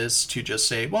than it is to just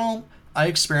say, well, I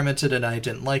experimented and I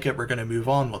didn't like it, we're going to move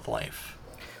on with life.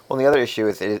 Well, the other issue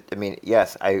is,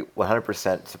 yes, I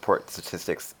 100% support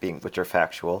statistics which are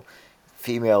factual.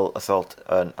 Female assault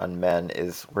on men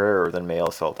is rarer than male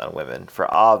assault on women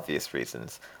for obvious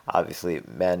reasons. Obviously,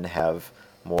 men have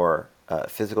more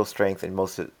physical strength, and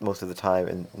most of the time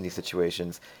in these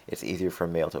situations, it's easier for a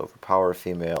male to overpower a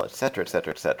female, etc.,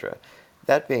 etc., etc.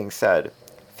 That being said,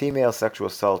 female sexual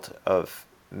assault of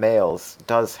males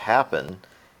does happen,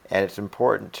 and it's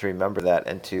important to remember that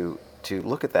and to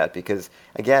look at that, because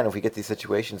again, if we get these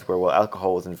situations where, well,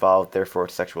 alcohol was involved, therefore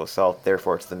it's sexual assault,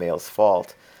 therefore it's the male's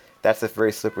fault, that's a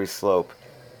very slippery slope,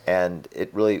 and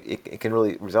it can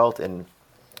really result in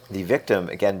the victim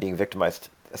again being victimized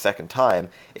a second time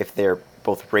if they're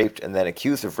both raped and then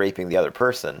accused of raping the other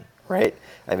person, right?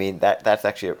 I mean,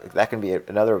 that can be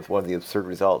another one of the absurd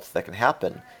results that can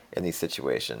happen in these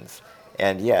situations.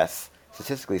 And yes,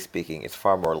 statistically speaking, it's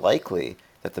far more likely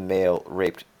that the male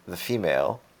raped the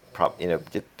female,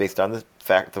 based on the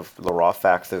raw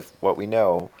facts of what we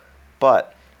know.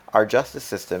 But our justice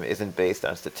system isn't based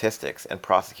on statistics and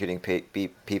prosecuting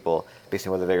people based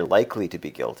on whether they're likely to be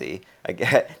guilty.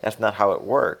 Again, that's not how it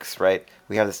works, right?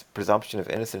 We have this presumption of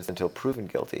innocence until proven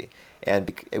guilty,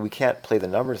 and we can't play the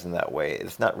numbers in that way.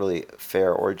 It's not really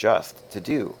fair or just to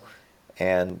do.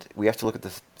 And we have to look at the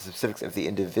specifics of the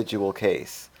individual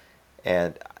case,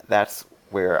 and that's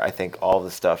where I think all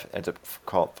this stuff ends up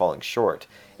falling short,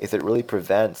 is it really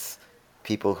prevents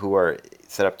people who are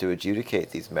set up to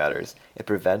adjudicate these matters, it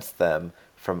prevents them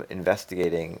from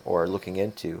investigating or looking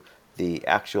into the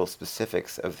actual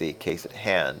specifics of the case at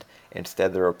hand.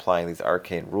 Instead, they're applying these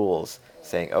arcane rules,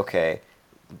 saying, okay,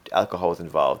 alcohol was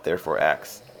involved, therefore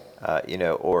X,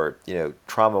 or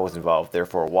trauma was involved,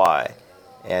 therefore Y.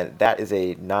 And that is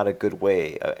not a good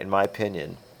way, in my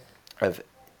opinion, of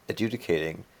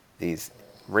adjudicating these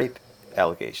rape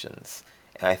allegations.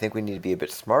 And I think we need to be a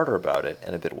bit smarter about it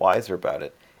and a bit wiser about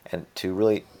it, and to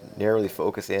really narrowly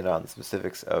focus in on the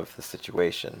specifics of the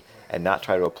situation and not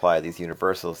try to apply these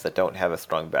universals that don't have a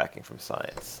strong backing from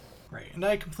science. Right, and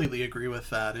I completely agree with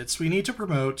that. We need to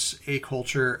promote a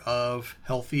culture of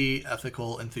healthy,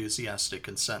 ethical, enthusiastic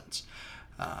consent.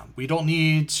 We don't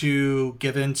need to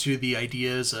give in to the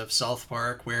ideas of South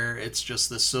Park where it's just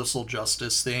this social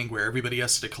justice thing where everybody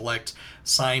has to collect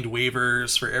signed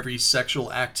waivers for every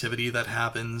sexual activity that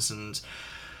happens. And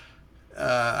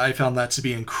I found that to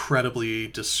be incredibly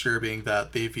disturbing,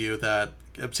 that they view that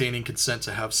obtaining consent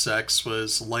to have sex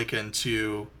was likened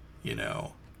to,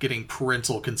 getting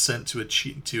parental consent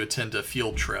to attend a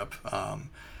field trip.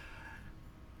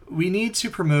 We need to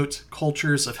promote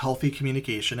cultures of healthy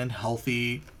communication and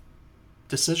healthy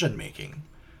decision making.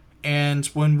 And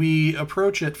when we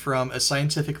approach it from a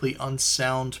scientifically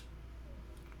unsound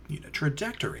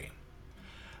trajectory,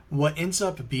 what ends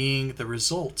up being the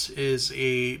result is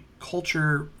a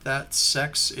culture that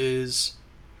sex is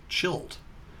chilled.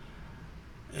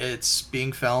 It's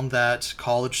being found that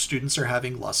college students are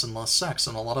having less and less sex,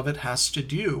 and a lot of it has to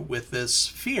do with this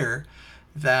fear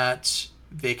that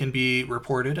they can be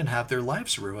reported and have their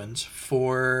lives ruined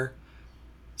for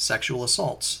sexual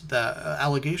assaults,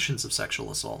 allegations of sexual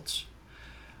assaults.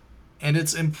 And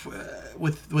it's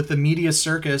with the media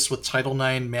circus, with Title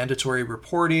IX mandatory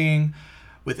reporting,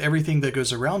 with everything that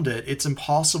goes around it, it's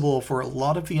impossible for a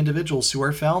lot of the individuals who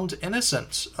are found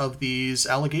innocent of these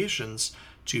allegations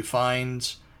to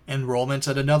find enrollment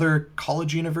at another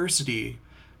college university,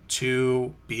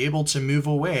 to be able to move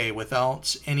away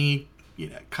without any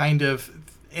kind of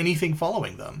anything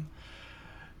following them.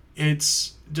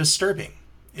 It's disturbing.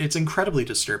 It's incredibly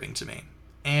disturbing to me.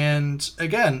 And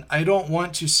again, I don't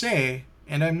want to say,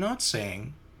 and I'm not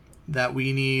saying, that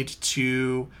we need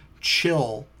to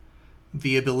chill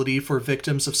the ability for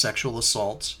victims of sexual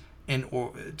assault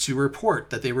or to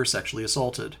report that they were sexually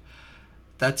assaulted.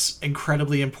 That's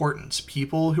incredibly important.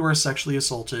 People who are sexually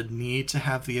assaulted need to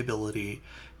have the ability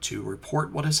to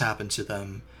report what has happened to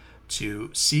them, to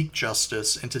seek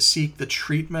justice, and to seek the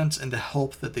treatment and the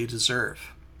help that they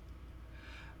deserve.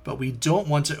 But we don't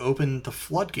want to open the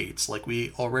floodgates like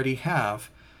we already have,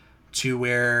 to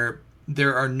where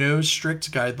there are no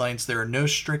strict guidelines, there are no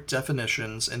strict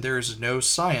definitions, and there is no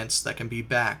science that can be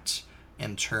backed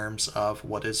in terms of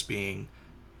what is being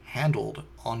handled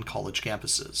on college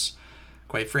campuses.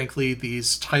 Quite frankly,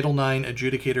 these Title IX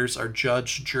adjudicators are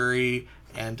judge, jury,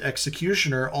 and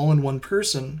executioner all in one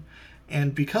person,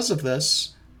 and because of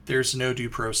this, there's no due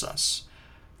process.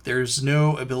 There's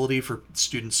no ability for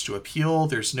students to appeal.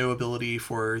 There's no ability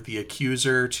for the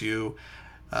accuser to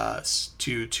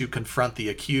confront the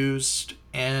accused,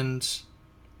 and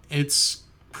it's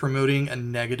promoting a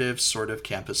negative sort of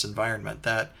campus environment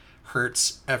that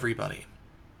hurts everybody.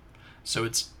 So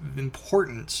it's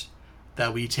important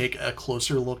that we take a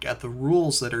closer look at the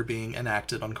rules that are being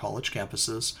enacted on college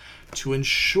campuses to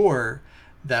ensure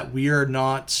that we are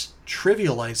not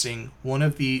trivializing one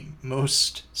of the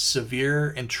most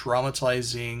severe and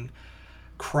traumatizing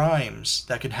crimes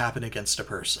that can happen against a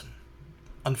person.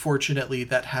 Unfortunately,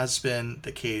 that has been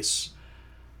the case.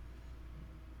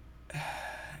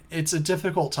 It's a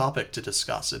difficult topic to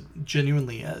discuss. It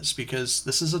genuinely is, because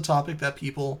this is a topic that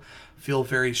people feel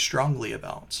very strongly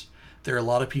about. There are a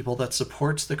lot of people that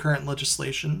support the current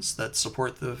legislations, that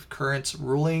support the current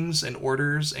rulings and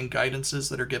orders and guidances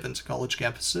that are given to college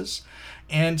campuses.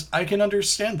 And I can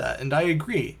understand that. And I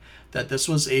agree that this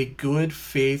was a good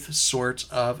faith sort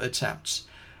of attempt.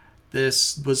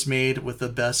 This was made with the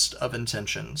best of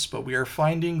intentions, but we are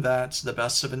finding that the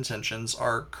best of intentions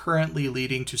are currently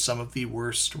leading to some of the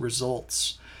worst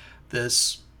results.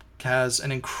 This has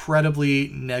an incredibly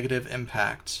negative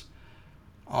impact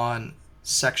on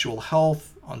sexual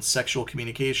health, on sexual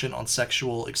communication, on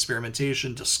sexual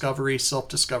experimentation, discovery,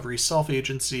 self-discovery,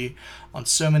 self-agency, on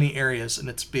so many areas, and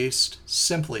it's based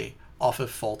simply off of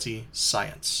faulty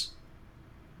science.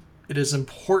 It is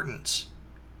important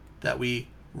that we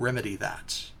remedy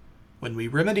that. When we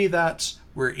remedy that,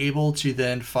 we're able to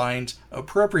then find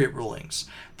appropriate rulings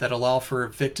that allow for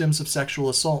victims of sexual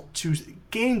assault to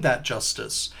gain that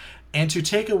justice and to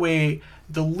take away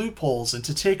the loopholes and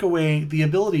to take away the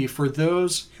ability for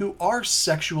those who are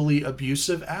sexually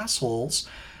abusive assholes,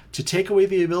 to take away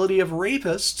the ability of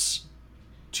rapists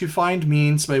to find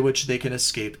means by which they can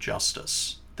escape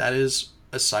justice. That is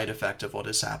a side effect of what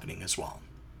is happening as well.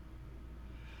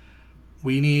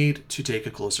 We need to take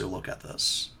a closer look at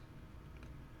this.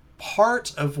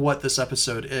 Part of what this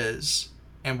episode is,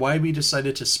 and why we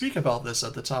decided to speak about this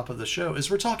at the top of the show,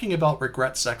 is we're talking about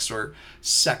regret sex, or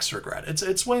sex regret.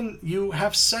 It's when you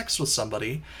have sex with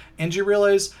somebody and you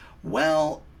realize,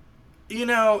 well,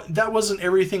 that wasn't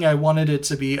everything I wanted it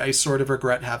to be. I sort of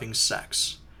regret having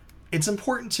sex. It's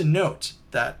important to note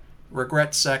that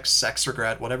regret sex, sex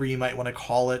regret, whatever you might want to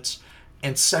call it,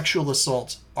 and sexual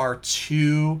assault are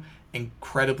two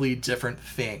incredibly different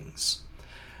things.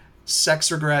 Sex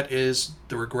regret is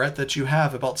the regret that you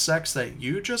have about sex that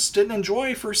you just didn't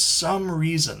enjoy for some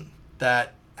reason,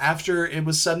 that after it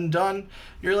was said and done,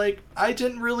 you're like, I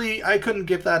couldn't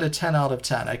give that a 10 out of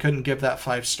 10. I couldn't give that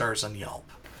 5 stars on Yelp.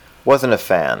 Wasn't a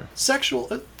fan. Sexual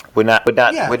would not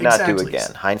exactly. do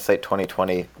again. Hindsight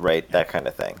 2020, right? Yeah. That kind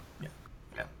of thing. Yeah.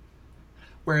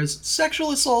 Whereas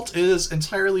sexual assault is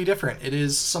entirely different. It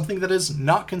is something that is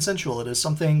not consensual. It is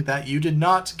something that you did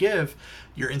not give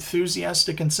your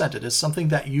enthusiastic consent. It is something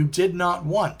that you did not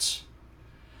want.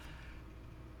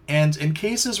 And in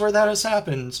cases where that has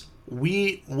happened,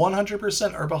 we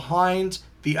 100% are behind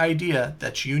the idea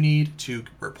that you need to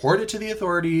report it to the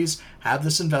authorities, have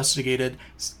this investigated,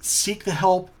 seek the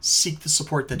help, seek the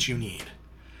support that you need.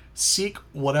 Seek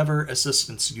whatever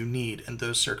assistance you need in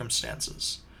those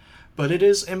circumstances. But it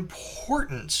is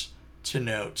important to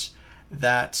note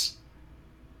that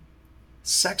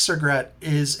sex regret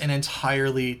is an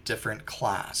entirely different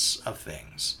class of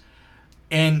things.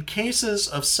 In cases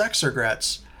of sex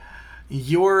regrets,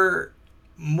 you're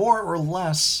more or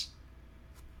less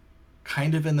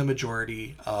kind of in the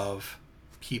majority of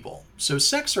people. So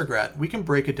sex regret, we can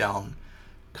break it down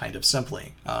kind of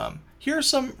simply. Here are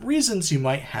some reasons you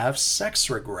might have sex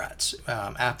regret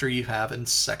after you have a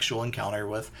sexual encounter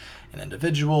with an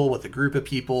individual, with a group of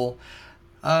people.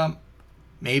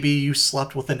 Maybe you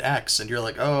slept with an ex and you're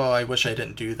like, oh, I wish I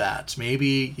didn't do that.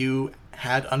 Maybe you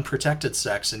had unprotected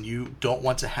sex and you don't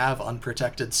want to have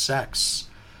unprotected sex.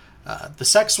 The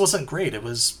sex wasn't great. It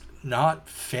was not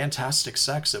fantastic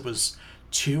sex. It was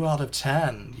 2 out of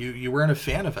 10. You weren't a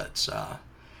fan of it.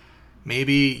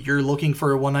 Maybe you're looking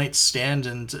for a one-night stand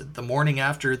and the morning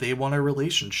after they want a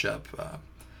relationship.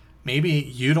 Maybe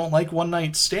you don't like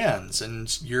one-night stands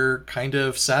and you're kind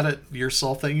of sad at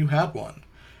yourself that you had one.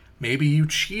 Maybe you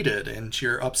cheated and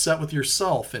you're upset with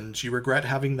yourself and you regret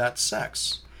having that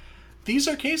sex. These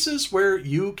are cases where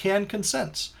you can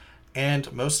consent,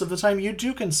 and most of the time you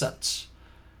do consent.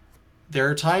 There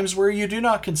are times where you do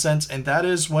not consent, and that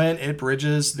is when it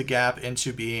bridges the gap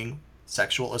into being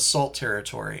sexual assault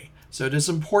territory. So it is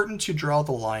important to draw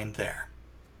the line there.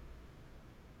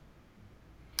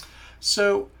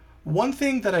 So, one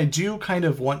thing that I do kind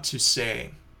of want to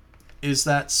say is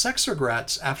that sex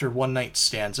regrets after one night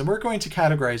stands, and we're going to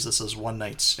categorize this as one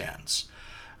night stands.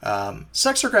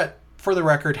 Sex regret, for the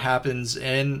record, happens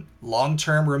in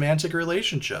long-term romantic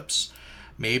relationships.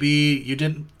 Maybe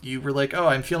you were like, oh,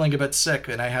 I'm feeling a bit sick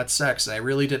and I had sex and I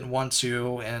really didn't want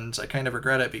to and I kind of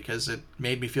regret it because it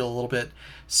made me feel a little bit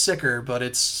sicker, but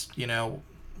it's,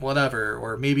 whatever.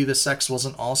 Or maybe the sex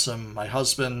wasn't awesome. My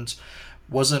husband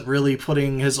wasn't really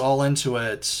putting his all into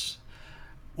it.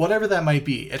 Whatever that might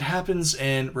be, it happens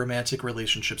in romantic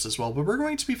relationships as well, but we're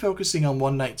going to be focusing on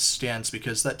one night stands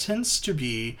because that tends to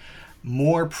be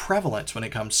more prevalent when it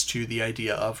comes to the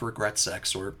idea of regret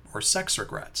sex or sex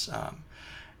regrets.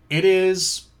 It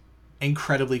is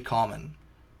incredibly common.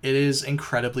 It is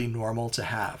incredibly normal to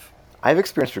have. I've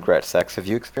experienced regret sex. Have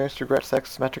you experienced regret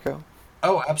sex, Metrico?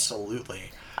 Oh,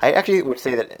 absolutely. I actually would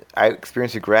say that I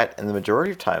experience regret in the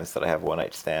majority of times that I have one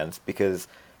night stands because,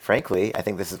 frankly, I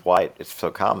think this is why it's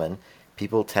so common.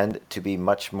 People tend to be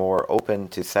much more open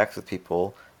to sex with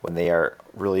people when they are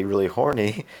really, really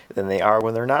horny than they are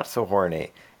when they're not so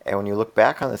horny. And when you look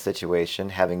back on the situation,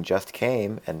 having just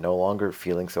came and no longer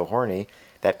feeling so horny,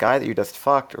 that guy that you just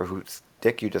fucked or whose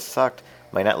dick you just sucked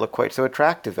might not look quite so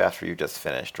attractive after you just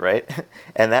finished, right?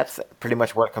 And that's pretty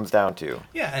much what it comes down to.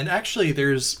 Yeah, and actually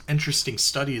there's interesting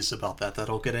studies about that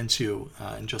I'll get into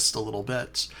in just a little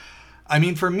bit. I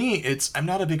mean, for me, I'm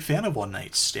not a big fan of one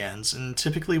night stands, and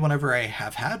typically whenever I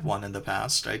have had one in the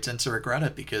past, I tend to regret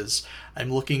it because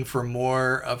I'm looking for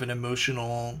more of an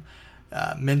emotional,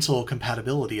 mental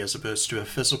compatibility as opposed to a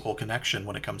physical connection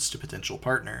when it comes to potential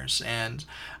partners. And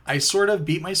I sort of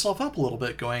beat myself up a little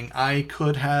bit going, I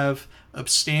could have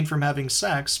abstained from having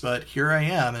sex, but here I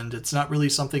am, and it's not really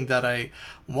something that I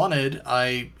wanted.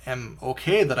 I am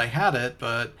okay that I had it,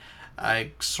 but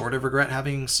I sort of regret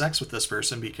having sex with this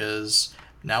person because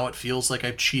now it feels like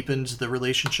I've cheapened the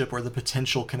relationship or the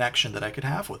potential connection that I could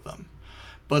have with them.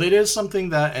 But it is something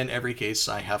that in every case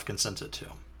I have consented to.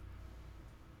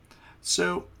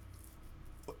 So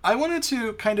I wanted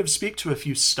to kind of speak to a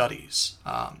few studies.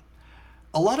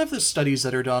 A lot of the studies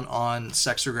that are done on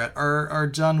sex regret are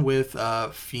done with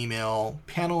female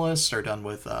panelists, are done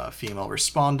with female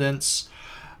respondents.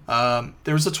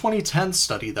 There was a 2010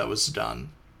 study that was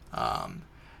done.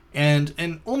 And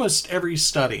in almost every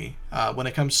study, when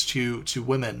it comes to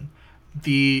women,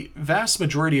 the vast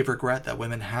majority of regret that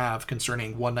women have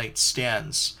concerning one-night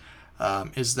stands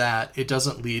is that it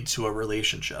doesn't lead to a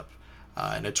relationship.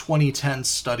 In a 2010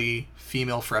 study,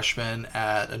 female freshmen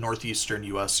at a northeastern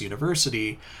U.S.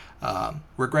 university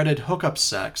regretted hookup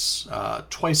sex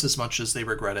twice as much as they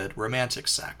regretted romantic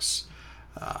sex.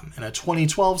 In a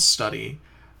 2012 study,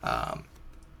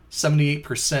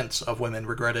 78% of women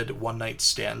regretted one-night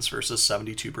stands versus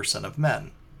 72% of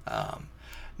men.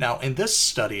 Now, in this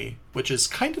study, which is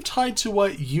kind of tied to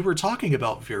what you were talking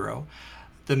about, Vero,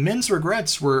 the men's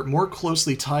regrets were more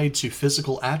closely tied to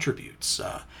physical attributes.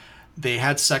 They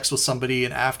had sex with somebody,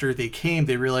 and after they came,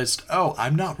 they realized, oh,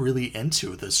 I'm not really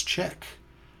into this chick.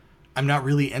 I'm not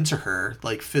really into her,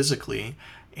 like, physically,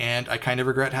 and I kind of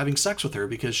regret having sex with her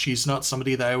because she's not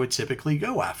somebody that I would typically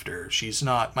go after. She's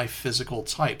not my physical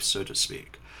type, so to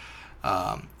speak.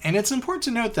 And it's important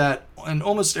to note that in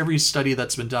almost every study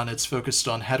that's been done, it's focused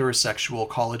on heterosexual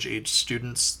college-age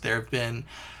students. There have been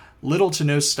little to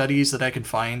no studies that I can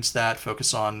find that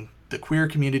focus on the queer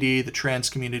community, the trans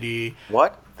community.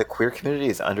 What? The queer community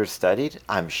is understudied?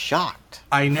 I'm shocked.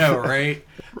 I know, right?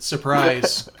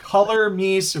 Surprise. Color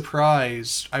me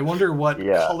surprised. I wonder what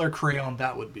color crayon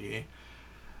that would be.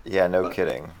 Yeah, no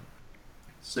kidding.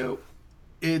 So,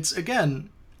 it's, again,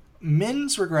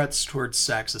 men's regrets towards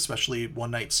sex, especially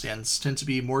one-night stands, tend to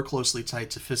be more closely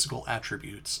tied to physical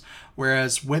attributes,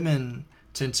 whereas women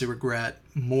tend to regret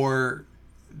more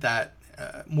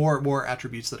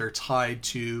attributes that are tied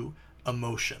to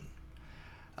emotion.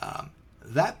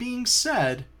 That being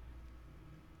said,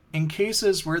 in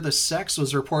cases where the sex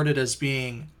was reported as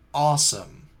being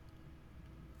awesome,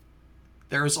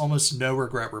 there is almost no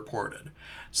regret reported.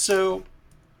 So,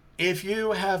 if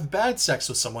you have bad sex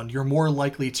with someone, you're more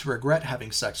likely to regret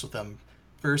having sex with them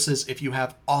versus if you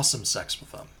have awesome sex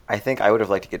with them. I think I would have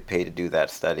liked to get paid to do that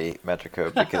study,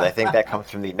 Metrico, because I think that comes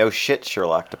from the no shit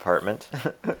Sherlock department.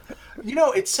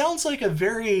 It sounds like a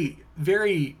very,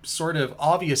 very sort of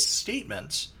obvious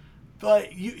statement,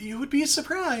 but you would be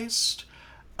surprised.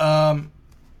 And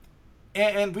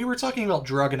we were talking about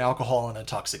drug and alcohol and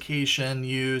intoxication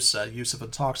use of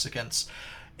intoxicants.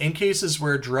 In cases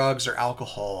where drugs or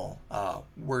alcohol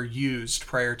were used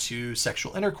prior to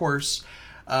sexual intercourse,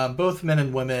 both men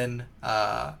and women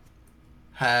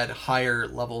had higher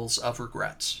levels of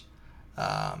regret.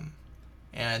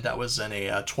 And that was in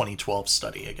a 2012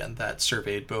 study, again, that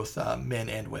surveyed both men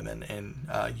and women in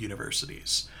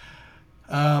universities.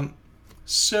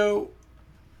 So,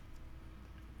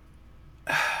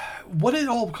 what it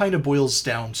all kind of boils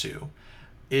down to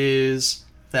is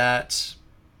that,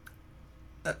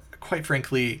 quite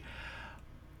frankly,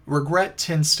 regret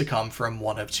tends to come from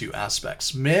one of two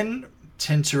aspects. Men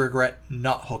tend to regret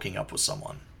not hooking up with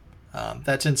someone.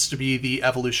 That tends to be the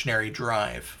evolutionary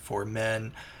drive for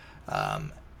men.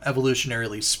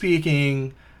 Evolutionarily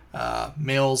speaking,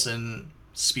 males in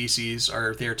species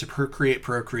are there to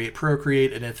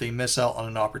procreate, and if they miss out on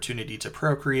an opportunity to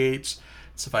procreate,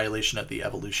 it's a violation of the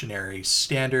evolutionary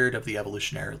standard of the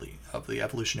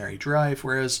evolutionary drive.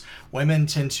 Whereas women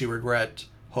tend to regret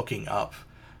hooking up,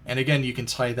 and again, you can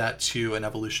tie that to an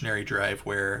evolutionary drive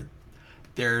where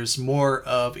there's more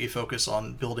of a focus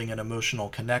on building an emotional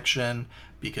connection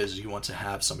because you want to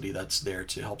have somebody that's there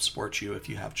to help support you if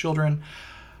you have children.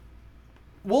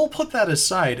 We'll put that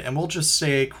aside and we'll just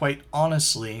say, quite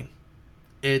honestly,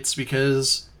 it's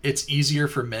because it's easier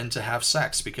for men to have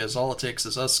sex, because all it takes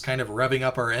is us kind of revving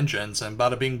up our engines and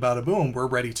bada bing, bada boom, we're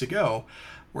ready to go.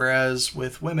 Whereas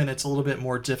with women, it's a little bit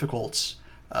more difficult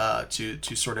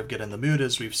to sort of get in the mood,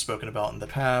 as we've spoken about in the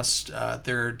past.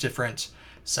 There are different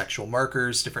sexual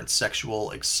markers, different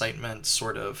sexual excitement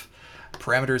sort of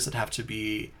parameters that have to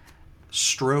be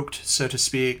stroked, so to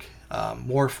speak,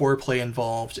 more foreplay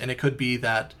involved. And it could be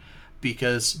that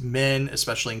because men,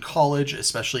 especially in college,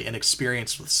 especially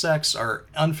inexperienced with sex, are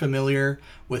unfamiliar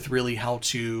with really how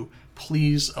to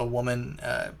please a woman,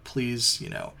 please,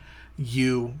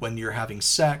 you when you're having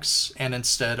sex, and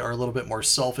instead are a little bit more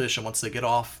selfish, and once they get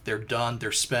off, they're done,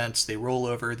 they're spent, they roll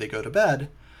over, they go to bed.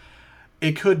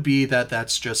 It could be that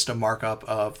that's just a markup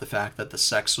of the fact that the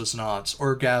sex was not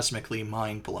orgasmically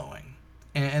mind-blowing.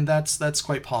 And that's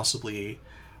quite possibly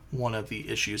one of the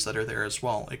issues that are there as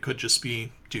well. It could just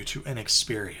be due to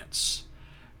inexperience.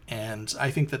 And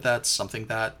I think that that's something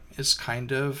that is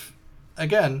kind of,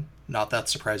 again, not that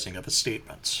surprising of a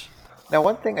statement. Now,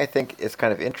 one thing I think is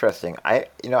kind of interesting, I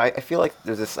feel like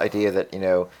there's this idea that,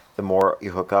 the more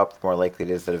you hook up, the more likely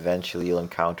it is that eventually you'll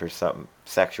encounter some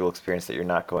sexual experience that you're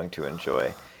not going to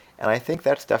enjoy. And I think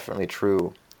that's definitely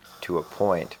true to a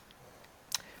point.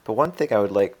 But one thing I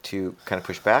would like to kind of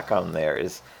push back on there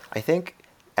is, I think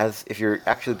as if you're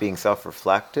actually being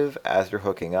self-reflective as you're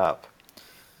hooking up,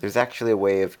 there's actually a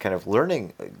way of kind of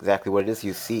learning exactly what it is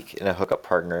you seek in a hookup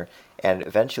partner, and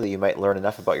eventually you might learn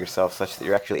enough about yourself such that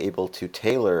you're actually able to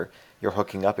tailor your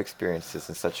hooking up experiences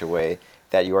in such a way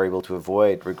that you are able to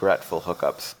avoid regretful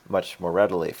hookups much more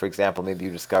readily. For example, maybe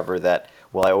you discover that,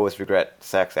 well, I always regret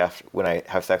sex when I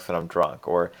have sex when I'm drunk,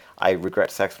 or I regret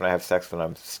sex when I have sex when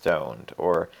I'm stoned,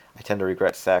 or I tend to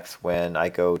regret sex when I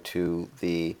go to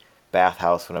the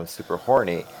bathhouse when I'm super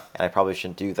horny, and I probably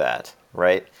shouldn't do that,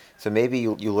 right? So maybe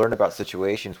you learn about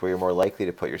situations where you're more likely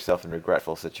to put yourself in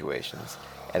regretful situations,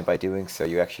 and by doing so,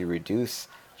 you actually reduce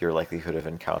your likelihood of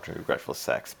encountering regretful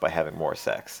sex by having more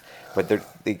sex. But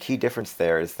the key difference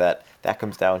there is that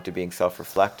comes down to being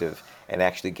self-reflective and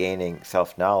actually gaining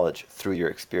self-knowledge through your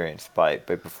experience by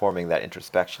performing that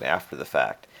introspection after the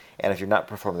fact. And if you're not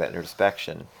performing that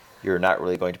introspection, you're not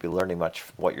really going to be learning much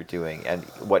from what you're doing. And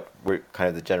what we're kind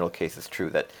of the general case is true,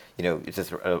 that it's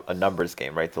just a numbers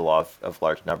game, right? The law of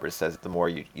large numbers says the more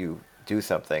you do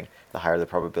something, the higher the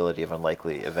probability of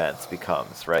unlikely events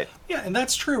becomes, right? Yeah, and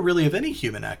that's true really of any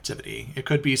human activity. It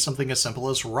could be something as simple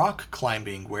as rock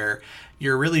climbing, where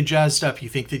you're really jazzed up, you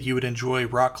think that you would enjoy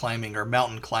rock climbing or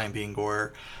mountain climbing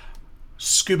or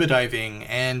scuba diving,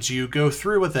 and you go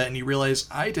through with it and you realize,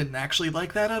 I didn't actually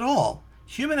like that at all.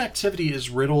 Human activity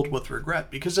is riddled with regret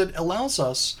because it allows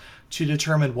us to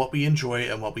determine what we enjoy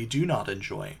and what we do not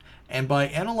enjoy. And by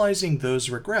analyzing those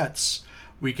regrets,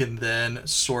 we can then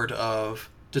sort of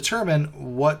determine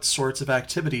what sorts of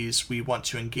activities we want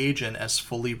to engage in as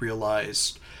fully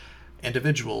realized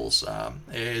individuals.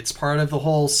 It's part of the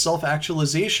whole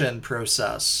self-actualization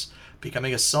process.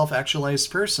 Becoming a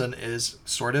self-actualized person is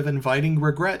sort of inviting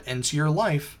regret into your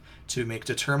life to make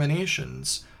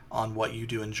determinations on what you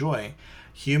do enjoy.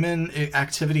 Human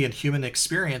activity and human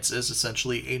experience is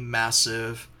essentially a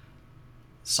massive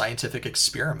scientific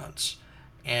experiment.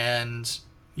 And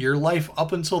your life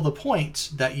up until the point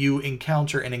that you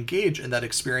encounter and engage in that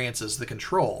experience is the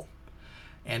control.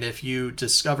 And if you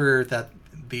discover that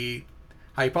the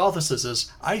hypothesis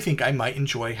is, I think I might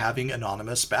enjoy having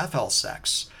anonymous bathhouse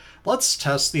sex, let's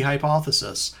test the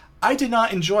hypothesis. I did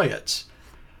not enjoy it.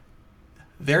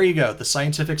 There you go. The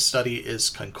scientific study is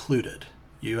concluded.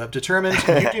 You have determined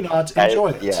you do not enjoy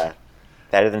it. Yeah,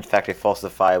 that is in fact a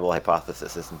falsifiable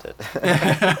hypothesis, isn't it?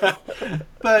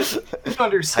 But you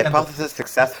understand that. Hypothesis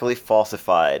successfully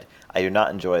falsified. I do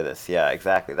not enjoy this. Yeah,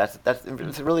 exactly. That's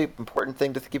it's a really important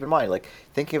thing to keep in mind. Like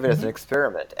thinking of it as an Mhm.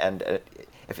 experiment, and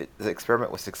if the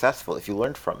experiment was successful, if you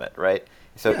learned from it, right?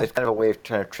 So Yeah. it's kind of a way of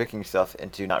trying to tricking yourself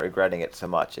into not regretting it so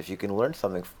much. If you can learn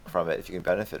something from it, if you can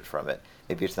benefit from it,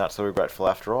 maybe it's not so regretful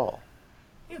after all.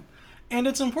 Yeah. And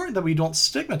it's important that we don't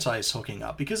stigmatize hooking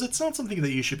up because it's not something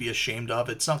that you should be ashamed of.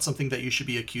 It's not something that you should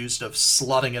be accused of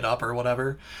slutting it up or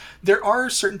whatever. There are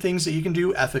certain things that you can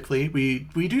do ethically.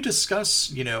 We do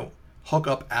discuss,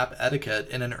 hookup app etiquette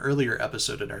in an earlier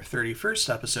episode, in our 31st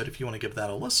episode, if you want to give that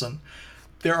a listen.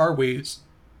 There are ways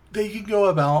that you can go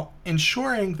about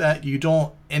ensuring that you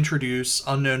don't introduce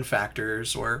unknown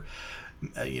factors or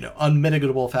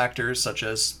unmitigable factors such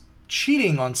as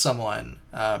cheating on someone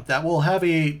that will have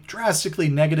a drastically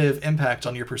negative impact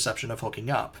on your perception of hooking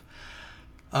up.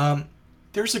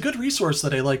 There's a good resource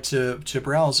that I like to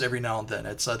browse every now and then.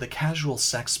 It's the Casual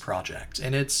Sex Project,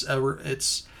 and it's a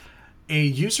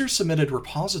user submitted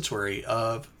repository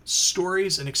of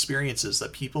stories and experiences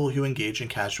that people who engage in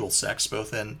casual sex,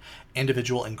 both in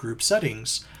individual and group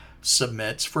settings,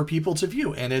 submit for people to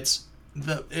view. And it's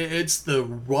the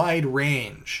wide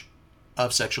range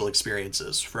of sexual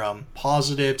experiences, from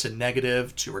positive to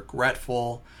negative to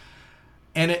regretful.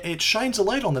 And it shines a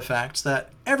light on the fact that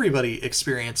everybody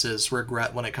experiences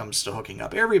regret when it comes to hooking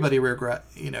up. Everybody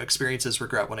experiences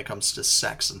regret when it comes to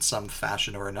sex in some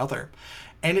fashion or another.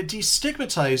 And it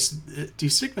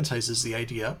destigmatizes the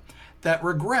idea that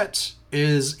regret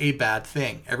is a bad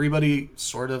thing. Everybody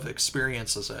sort of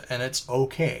experiences it, and it's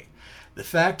okay. The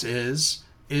fact is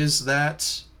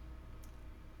that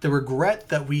the regret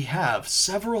that we have,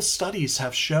 several studies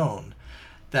have shown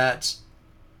that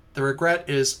the regret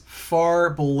is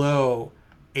far below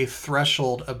a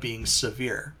threshold of being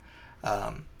severe.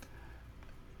 Um,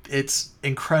 it's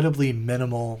incredibly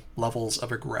minimal levels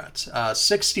of regret.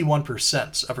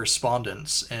 61% of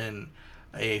respondents in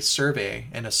a survey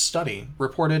in a study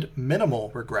reported minimal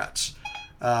regret.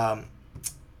 Um,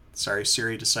 Sorry,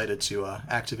 Siri decided to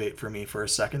activate for me for a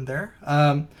second there.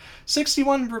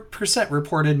 61%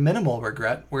 reported minimal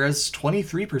regret, whereas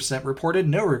 23% reported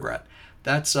no regret.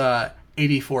 That's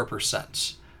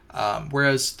 84%.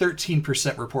 Whereas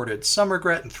 13% reported some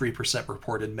regret and 3%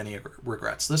 reported many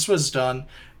regrets. This was done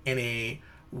in a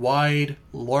wide,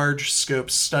 large scope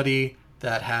study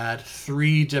that had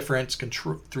three different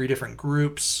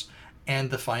groups,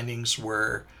 and the findings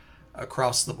were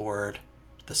across the board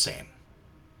the same.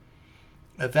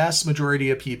 A vast majority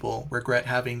of people regret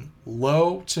having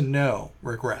low to no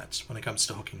regrets when it comes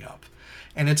to hooking up.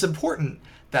 And it's important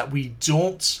that we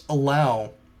don't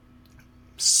allow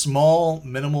small,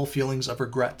 minimal feelings of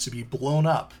regret to be blown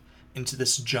up into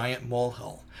this giant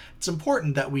molehill. It's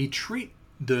important that we treat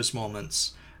those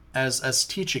moments as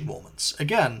teaching moments.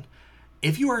 Again,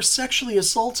 if you are sexually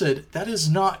assaulted, that is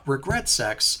not regret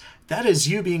sex. That is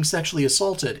you being sexually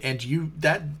assaulted, and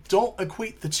don't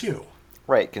equate the two.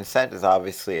 Right, consent is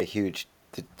obviously a huge,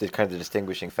 the kind of the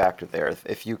distinguishing factor there.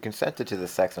 If you consented to the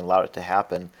sex and allowed it to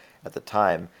happen at the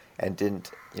time and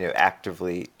didn't,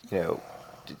 actively,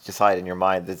 decide in your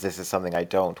mind that this is something I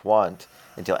don't want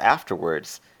until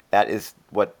afterwards, that is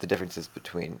what the difference is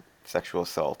between sexual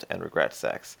assault and regret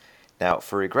sex. Now,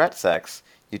 for regret sex,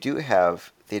 you do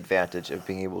have the advantage of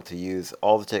being able to use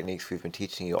all the techniques we've been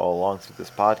teaching you all along through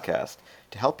this podcast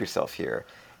to help yourself here.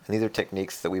 And these are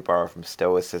techniques that we borrow from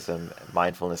Stoicism,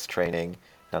 mindfulness training,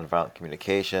 nonviolent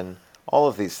communication, all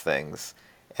of these things.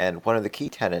 And one of the key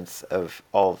tenets of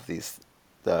all of these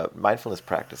the mindfulness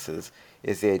practices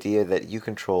is the idea that you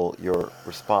control your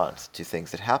response to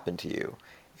things that happen to you.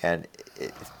 And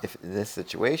if in this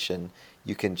situation,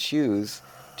 you can choose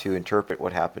to interpret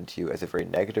what happened to you as a very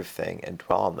negative thing and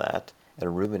dwell on that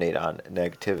and ruminate on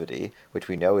negativity, which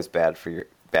we know is bad for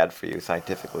you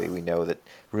scientifically. We know that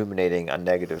ruminating on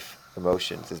negative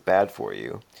emotions is bad for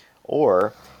you.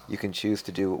 Or you can choose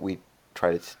to do what we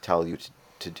try to tell you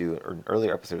to do in an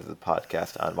earlier episode of the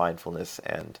podcast on mindfulness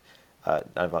and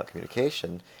nonviolent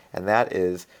communication, and that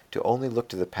is to only look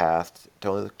to the past, to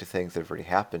only look to things that have already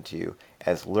happened to you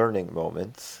as learning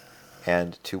moments,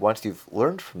 and to, once you've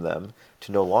learned from them,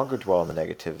 to no longer dwell on the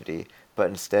negativity, but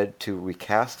instead to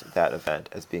recast that event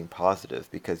as being positive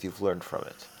because you've learned from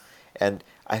it. And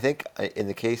I think in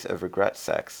the case of regret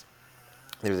sex,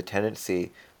 there's a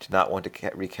tendency to not want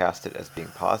to recast it as being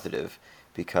positive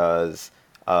because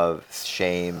of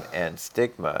shame and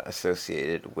stigma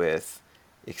associated with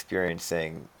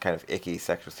experiencing kind of icky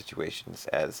sexual situations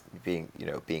as being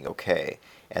okay.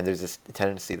 And there's this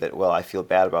tendency that, well, I feel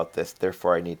bad about this,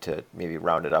 therefore I need to maybe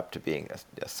round it up to being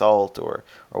assault or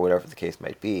whatever the case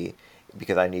might be,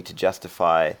 because I need to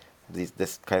justify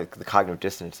this kind of the cognitive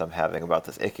dissonance I'm having about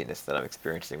this ickiness that I'm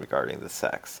experiencing regarding the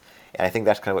sex. And I think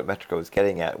that's kind of what Metrico is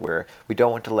getting at, where we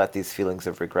don't want to let these feelings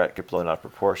of regret get blown out of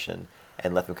proportion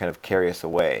and let them kind of carry us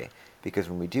away. Because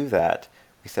when we do that,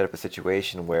 we set up a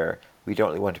situation where we don't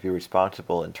really want to be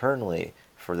responsible internally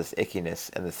for this ickiness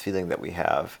and this feeling that we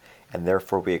have, and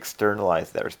therefore we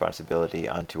externalize that responsibility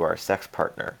onto our sex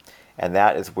partner. And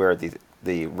that is where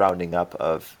the rounding up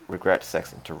of regret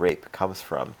sex into rape comes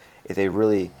from. It's a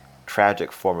really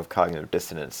tragic form of cognitive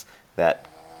dissonance that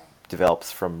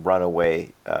develops from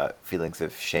runaway feelings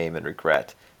of shame and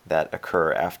regret that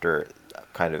occur after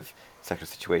kind of sexual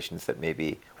situations that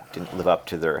maybe didn't live up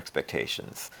to their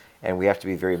expectations. And we have to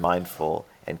be very mindful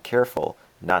and careful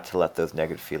not to let those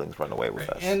negative feelings run away with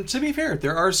us. And to be fair,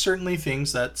 there are certainly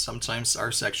things that sometimes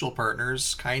our sexual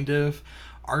partners kind of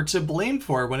are to blame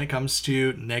for when it comes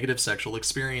to negative sexual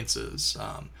experiences.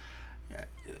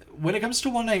 When it comes to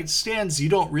one night stands, you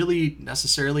don't really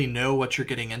necessarily know what you're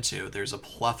getting into. There's a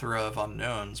plethora of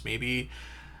unknowns. Maybe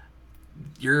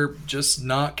you're just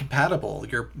not compatible.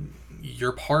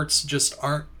 Your parts just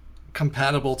aren't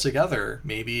compatible together.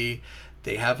 Maybe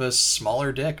they have a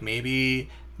smaller dick. Maybe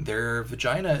their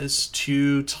vagina is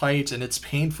too tight and it's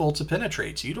painful to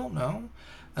penetrate. You don't know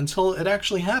until it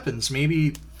actually happens.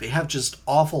 Maybe they have just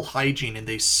awful hygiene and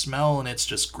they smell and it's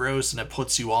just gross and it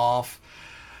puts you off.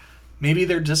 Maybe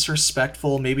they're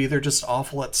disrespectful. Maybe they're just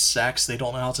awful at sex. They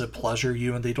don't know how to pleasure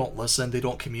you and they don't listen. They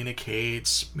don't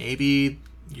communicate. Maybe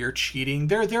you're cheating.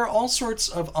 There are all sorts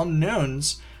of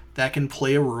unknowns that can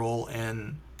play a role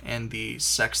in the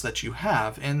sex that you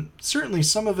have. And certainly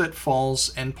some of it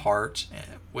falls in part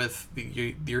with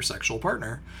your sexual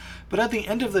partner. But at the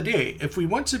end of the day, if we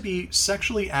want to be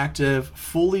sexually active,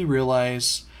 fully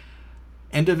realize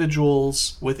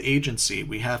individuals with agency,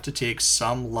 we have to take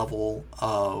some level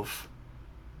of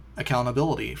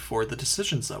accountability for the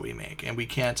decisions that we make. And we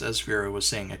can't, as Vera was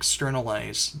saying,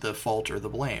 externalize the fault or the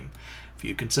blame. If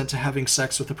you consent to having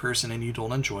sex with a person and you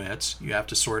don't enjoy it, you have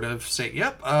to sort of say,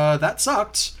 yep, that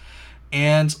sucked,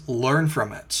 and learn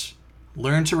from it.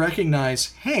 Learn to recognize,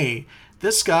 hey,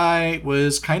 this guy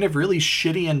was kind of really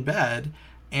shitty in bed,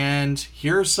 and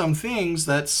here's some things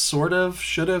that sort of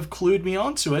should have clued me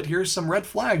onto it. Here's some red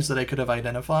flags that I could have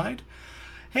identified.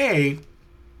 Hey,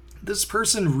 this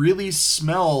person really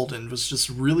smelled and was just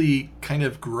really kind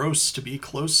of gross to be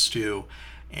close to.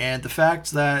 And the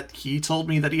fact that he told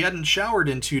me that he hadn't showered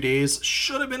in 2 days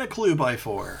should have been a clue by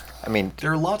 4. I mean,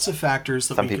 there are lots of factors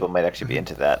that some people might actually be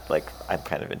into that. Like, I'm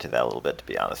kind of into that a little bit, to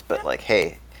be honest. But like,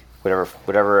 hey,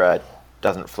 whatever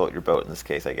doesn't float your boat in this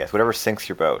case, I guess. Whatever sinks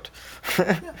your boat.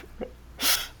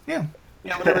 Yeah.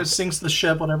 Whatever sinks the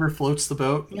ship, whatever floats the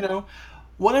boat,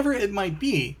 whatever it might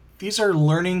be. These are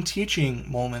learning, teaching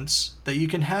moments that you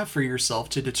can have for yourself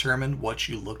to determine what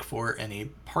you look for in a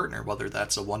partner, whether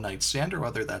that's a one-night stand or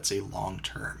whether that's a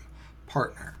long-term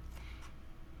partner.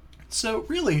 So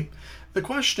really, the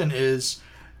question is,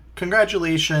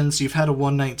 congratulations, you've had a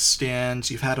one-night stand,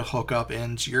 you've had a hookup,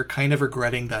 and you're kind of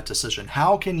regretting that decision.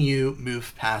 How can you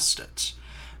move past it?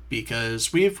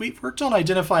 Because we've worked on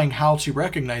identifying how to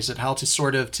recognize it, how to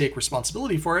sort of take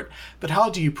responsibility for it, but how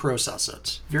do you process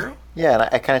it? Vero? Yeah, and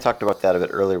I kind of talked about that a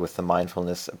bit earlier with the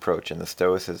mindfulness approach and the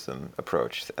stoicism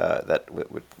approach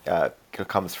that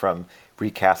comes from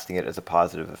recasting it as a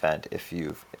positive event if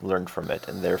you've learned from it,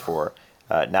 and therefore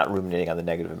not ruminating on the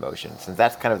negative emotions. And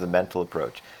that's kind of the mental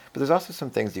approach. But there's also some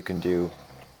things you can do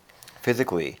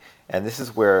physically, and this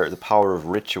is where the power of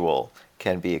ritual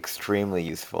can be extremely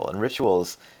useful. And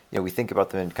rituals, we think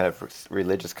about them in kind of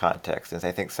religious context, and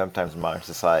I think sometimes in modern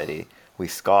society we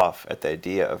scoff at the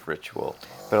idea of ritual.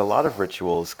 But a lot of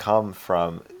rituals come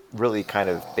from really kind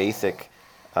of basic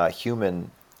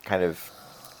human kind of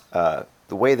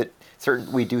the way that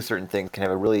we do certain things can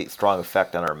have a really strong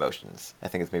effect on our emotions. I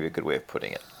think it's maybe a good way of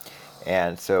putting it.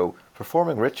 And so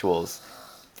performing rituals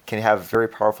can have very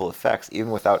powerful effects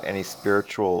even without any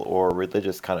spiritual or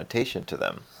religious connotation to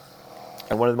them.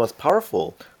 And one of the most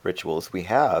powerful rituals we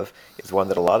have is one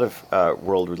that a lot of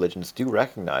world religions do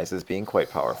recognize as being quite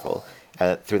powerful,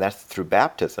 and that's through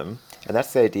baptism. And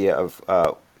that's the idea of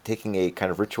taking a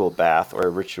kind of ritual bath or a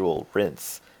ritual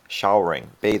rinse, showering,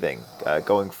 bathing,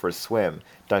 going for a swim,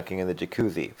 dunking in the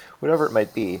jacuzzi, whatever it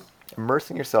might be.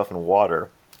 Immersing yourself in water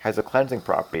has a cleansing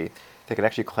property that can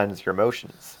actually cleanse your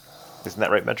emotions. Isn't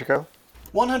that right, Metrico?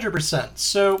 100%.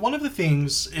 So, one of the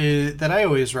things that I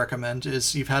always recommend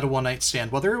is you've had a one night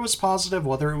stand, whether it was positive,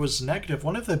 whether it was negative,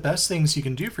 one of the best things you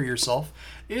can do for yourself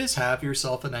is have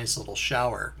yourself a nice little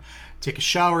shower. Take a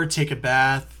shower, take a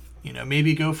bath,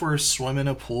 maybe go for a swim in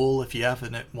a pool if you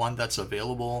have one that's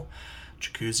available,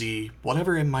 jacuzzi,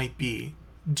 whatever it might be.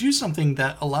 Do something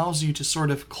that allows you to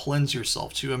sort of cleanse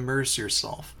yourself, to immerse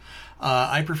yourself.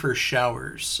 I prefer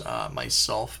showers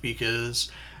myself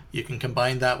because you can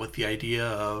combine that with the idea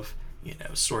of,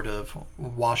 sort of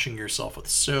washing yourself with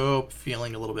soap,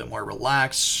 feeling a little bit more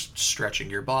relaxed, stretching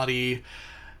your body.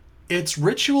 Its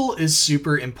ritual is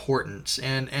super important,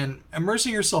 and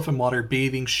immersing yourself in water,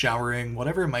 bathing, showering,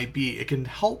 whatever it might be, it can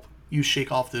help you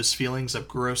shake off those feelings of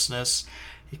grossness.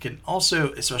 It can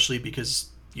also, especially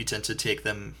because you tend to take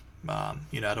them,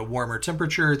 at a warmer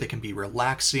temperature, they can be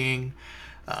relaxing.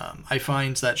 I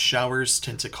find that showers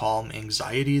tend to calm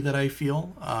anxiety that I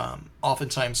feel.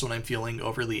 Oftentimes, when I'm feeling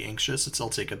overly anxious, I'll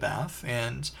take a bath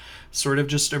and sort of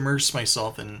just immerse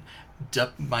myself and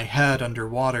dip my head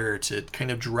underwater to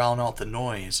kind of drown out the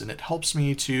noise. And it helps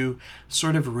me to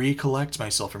sort of recollect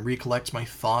myself and recollect my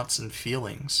thoughts and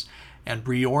feelings and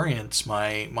reorient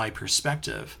my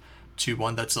perspective to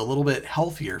one that's a little bit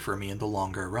healthier for me in the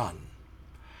longer run.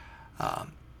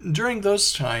 During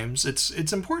those times, it's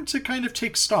important to kind of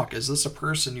take stock. Is this a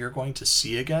person you're going to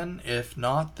see again? If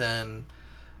not, then,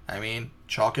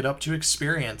 chalk it up to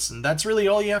experience. And that's really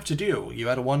all you have to do. You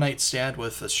had a one-night stand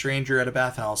with a stranger at a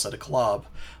bathhouse, at a club,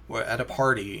 or at a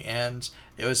party, and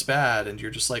it was bad, and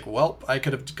you're just like, well, I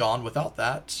could have gone without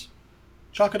that.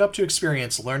 Chalk it up to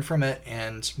experience, learn from it,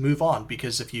 and move on,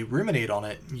 because if you ruminate on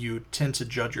it, you tend to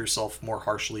judge yourself more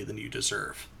harshly than you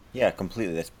deserve. Yeah,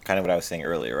 completely. That's kind of what I was saying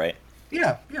earlier, right?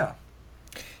 Yeah, yeah.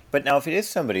 But now, if it is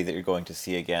somebody that you're going to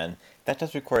see again, that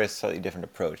does require a slightly different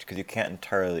approach because you can't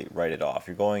entirely write it off.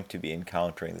 You're going to be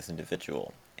encountering this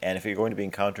individual. And if you're going to be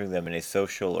encountering them in a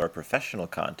social or professional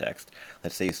context,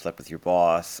 let's say you slept with your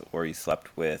boss or you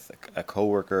slept with a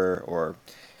coworker or,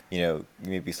 you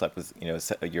maybe slept with,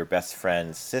 your best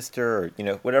friend's sister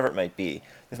or, whatever it might be.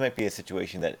 This might be a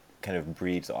situation that kind of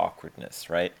breeds awkwardness,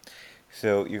 right?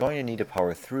 So you're going to need to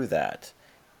power through that.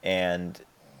 And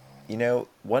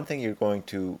one thing you're going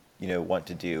to, want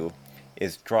to do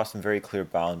is draw some very clear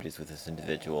boundaries with this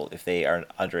individual if they are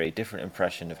under a different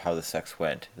impression of how the sex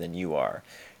went than you are.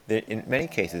 In many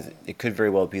cases, it could very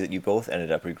well be that you both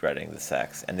ended up regretting the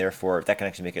sex, and therefore that can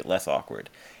actually make it less awkward.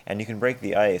 And you can break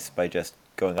the ice by just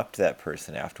going up to that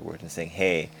person afterwards and saying,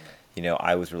 hey,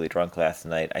 I was really drunk last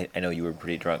night. I know you were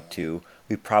pretty drunk too.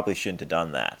 We probably shouldn't have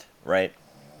done that, right?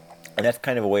 And that's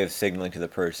kind of a way of signaling to the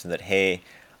person that, hey,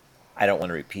 I don't want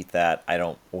to repeat that.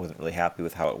 Wasn't really happy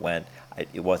with how it went.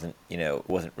 It wasn't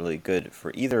really good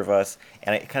for either of us.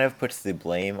 And it kind of puts the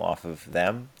blame off of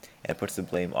them and it puts the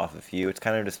blame off of you. It's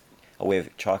kind of just a way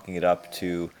of chalking it up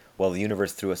to, well, the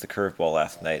universe threw us a curveball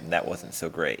last night and that wasn't so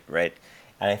great, right?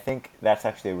 And I think that's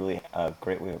actually a really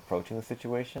great way of approaching the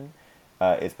situation,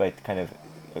 is by kind of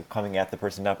coming at the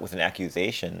person not with an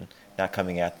accusation, not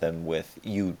coming at them with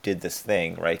you did this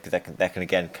thing, right? Because that can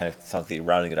again kind of sounds like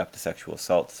rounding it up to sexual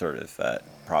assault sort of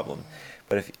problem.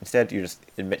 But if instead you just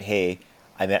admit, hey,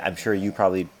 I'm sure you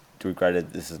probably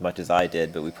regretted this as much as I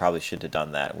did, but we probably shouldn't have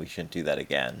done that, and we shouldn't do that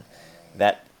again.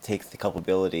 That takes the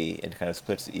culpability and kind of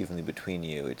splits it evenly between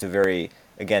you. It's a very,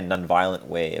 again, nonviolent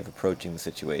way of approaching the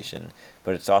situation,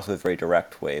 but it's also a very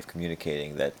direct way of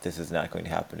communicating that this is not going to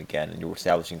happen again, and you're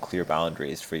establishing clear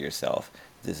boundaries for yourself.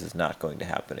 This is not going to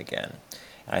happen again.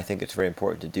 And I think it's very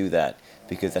important to do that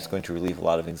because that's going to relieve a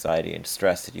lot of anxiety and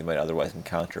stress that you might otherwise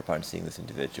encounter upon seeing this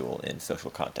individual in social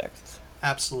contexts.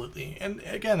 Absolutely. And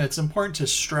again, it's important to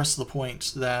stress the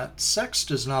point that sex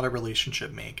does not a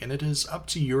relationship make, and it is up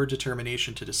to your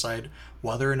determination to decide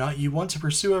whether or not you want to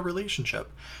pursue a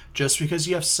relationship. Just because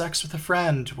you have sex with a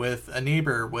friend, with a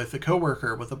neighbor, with a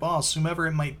coworker, with a boss, whomever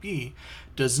it might be,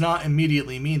 does not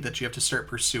immediately mean that you have to start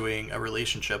pursuing a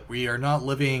relationship. We are not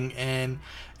living in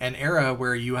an era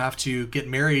where you have to get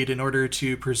married in order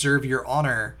to preserve your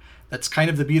honor. That's kind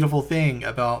of the beautiful thing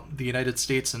about the United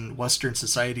States and Western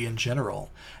society in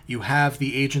general. You have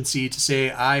the agency to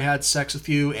say, I had sex with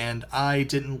you and I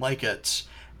didn't like it,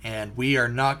 and we are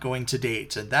not going to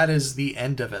date, and that is the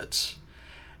end of it.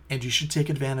 And you should take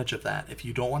advantage of that. If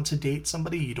you don't want to date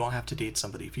somebody, you don't have to date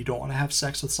somebody. If you don't want to have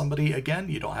sex with somebody again,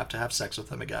 you don't have to have sex with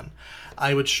them again.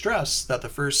 I would stress that the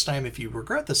first time, if you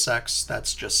regret the sex,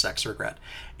 that's just sex regret.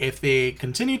 If they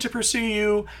continue to pursue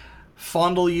you,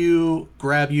 fondle you,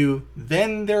 grab you,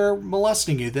 then they're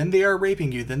molesting you, then they are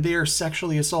raping you, then they are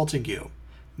sexually assaulting you.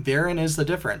 Therein is the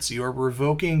difference. You are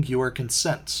revoking your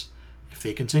consent. If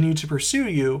they continue to pursue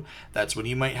you, that's when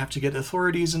you might have to get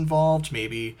authorities involved,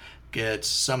 maybe get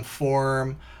some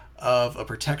form of a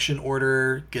protection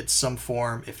order, get some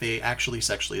form, if they actually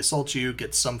sexually assault you,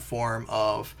 get some form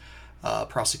of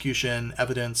prosecution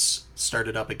evidence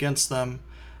started up against them.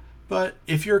 But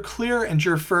if you're clear and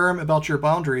you're firm about your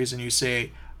boundaries and you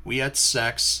say, we had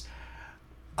sex,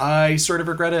 I sort of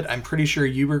regret it, I'm pretty sure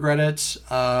you regret it,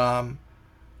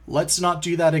 let's not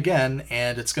do that again,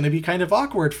 and it's going to be kind of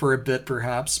awkward for a bit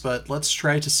perhaps, but let's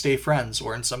try to stay friends.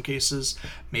 Or in some cases,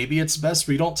 maybe it's best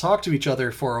we don't talk to each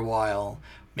other for a while.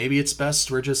 Maybe it's best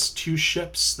we're just two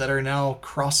ships that are now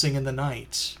crossing in the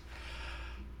night.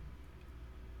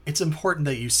 It's important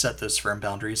that you set those firm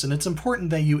boundaries, and it's important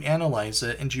that you analyze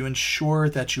it and you ensure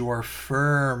that you are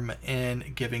firm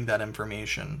in giving that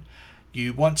information.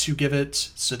 You want to give it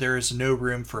so there is no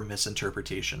room for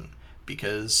misinterpretation,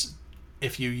 because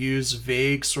if you use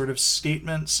vague sort of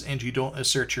statements and you don't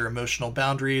assert your emotional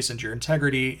boundaries and your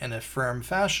integrity in a firm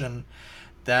fashion,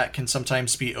 that can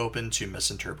sometimes be open to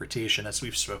misinterpretation, as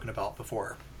we've spoken about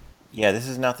before. Yeah, this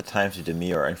is not the time to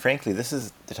demur, and frankly, this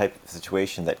is the type of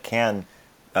situation that can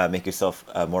make yourself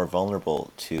more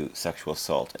vulnerable to sexual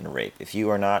assault and rape. If you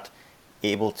are not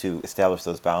able to establish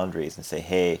those boundaries and say,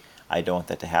 hey, I don't want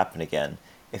that to happen again,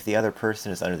 if the other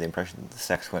person is under the impression that the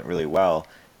sex went really well,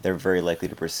 they're very likely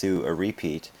to pursue a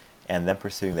repeat, and them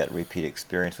pursuing that repeat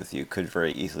experience with you could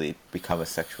very easily become a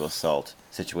sexual assault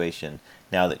situation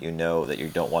now that you know that you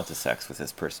don't want the sex with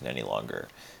this person any longer.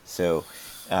 So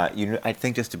I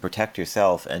think just to protect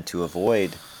yourself and to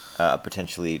avoid a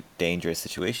potentially dangerous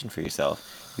situation for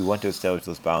yourself, you want to establish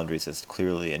those boundaries as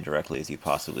clearly and directly as you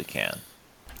possibly can.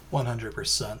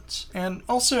 100%. And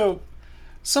also,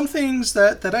 some things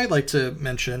that I'd like to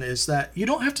mention is that you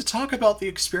don't have to talk about the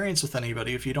experience with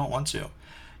anybody if you don't want to.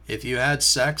 If you had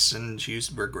sex and you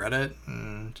regret it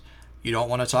and you don't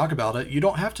want to talk about it, you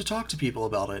don't have to talk to people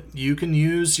about it. You can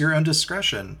use your own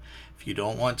discretion. If you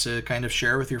don't want to kind of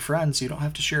share with your friends, you don't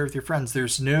have to share with your friends.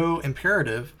 There's no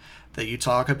imperative that you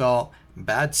talk about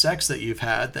bad sex that you've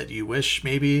had that you wish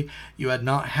maybe you had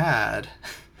not had.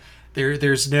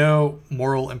 There's no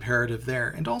moral imperative there.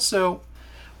 And also,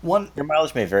 your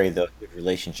mileage may vary, though, with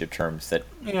relationship terms that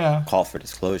call for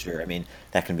disclosure. I mean,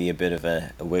 that can be a bit of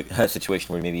a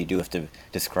situation where maybe you do have to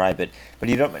describe it, but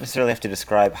you don't necessarily have to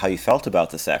describe how you felt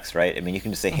about the sex, right? I mean, you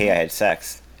can just say, hey, I had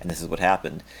sex, and this is what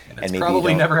happened. And it's maybe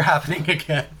probably never happening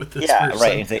again with this person. Yeah,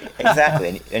 right.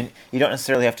 Exactly. and you don't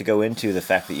necessarily have to go into the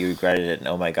fact that you regretted it and,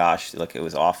 oh my gosh, look, it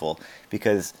was awful.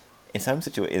 Because in some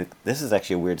situations, this is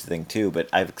actually a weird thing too, but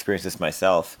I've experienced this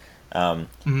myself.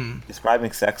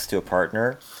 Describing sex to a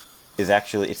partner is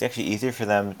it's actually easier for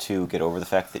them to get over the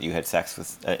fact that you had sex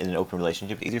with in an open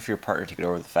relationship. It's easier for your partner to get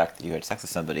over the fact that you had sex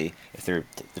with somebody if they're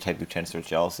the type who tends towards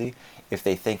jealousy, if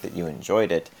they think that you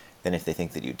enjoyed it, than if they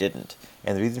think that you didn't.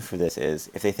 And the reason for this is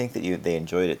if they think that they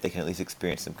enjoyed it, they can at least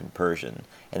experience some compersion,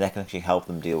 and that can actually help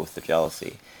them deal with the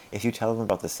jealousy. If you tell them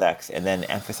about the sex and then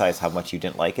emphasize how much you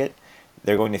didn't like it,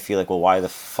 they're going to feel like, well, why the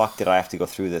fuck did I have to go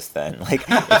through this then? Like,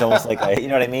 it's almost like, you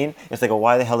know what I mean? It's like, well,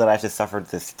 why the hell did I have to suffer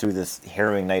through this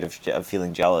harrowing night of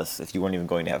feeling jealous if you weren't even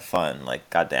going to have fun? Like,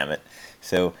 God damn it.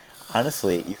 So,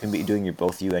 honestly, you can be doing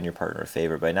both you and your partner a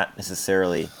favor by not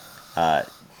necessarily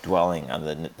dwelling on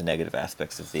the negative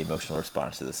aspects of the emotional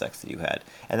response to the sex that you had.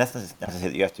 And that's not to say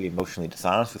that you have to be emotionally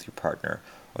dishonest with your partner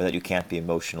or that you can't be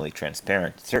emotionally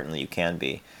transparent. Certainly you can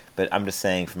be. But I'm just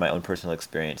saying from my own personal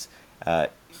experience,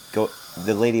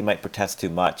 the lady might protest too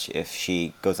much if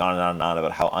she goes on and on and on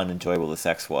about how unenjoyable the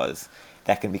sex was.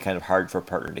 That can be kind of hard for a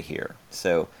partner to hear.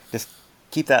 So just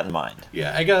keep that in mind.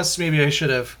 Yeah, I guess maybe I should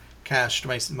have cached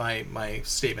my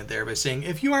statement there by saying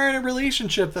if you are in a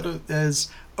relationship that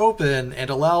is open and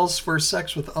allows for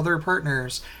sex with other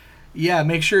partners,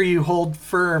 make sure you hold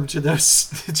firm to those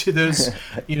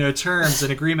terms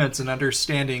and agreements and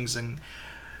understandings and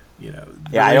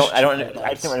I don't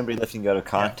want anybody lifting you out of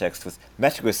context with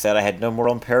Metrico said I had no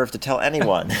moral imperative to tell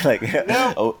anyone. Like,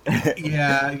 no. That's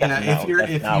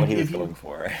not what he was going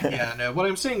for. What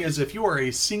I'm saying is if you are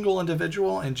a single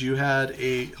individual and you had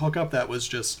a hookup that was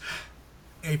just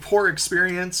a poor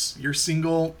experience, you're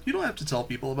single, you don't have to tell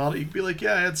people about it. You can be like,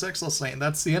 I had sex last night, and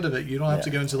that's the end of it. You don't have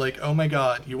to go into like, oh my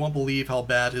god, you won't believe how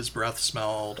bad his breath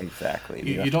smelled. Exactly.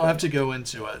 You don't have to go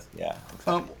into it. Yeah.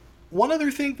 Exactly. One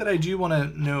other thing that I do want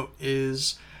to note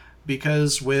is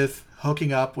because with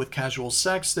hooking up with casual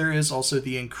sex, there is also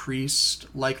the increased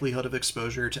likelihood of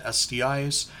exposure to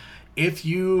STIs. If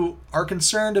you are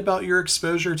concerned about your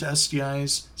exposure to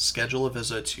STIs, schedule a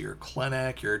visit to your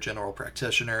clinic, your general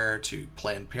practitioner, to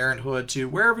Planned Parenthood, to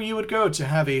wherever you would go to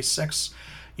have a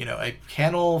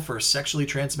panel for sexually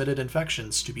transmitted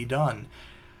infections to be done.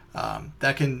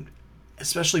 That can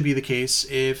especially be the case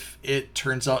if it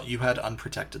turns out you had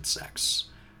unprotected sex.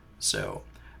 So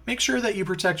make sure that you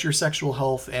protect your sexual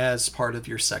health as part of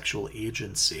your sexual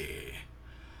agency.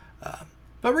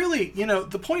 But really,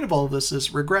 the point of all of this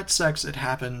is regret sex. It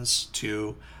happens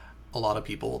to a lot of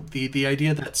people. The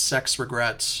idea that sex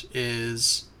regret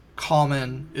is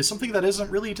common is something that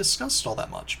isn't really discussed all that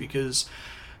much because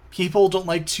people don't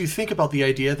like to think about the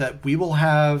idea that we will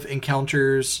have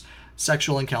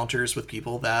sexual encounters with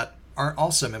people that aren't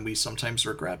awesome and we sometimes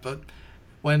regret. But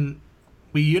when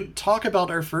we talk about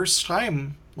our first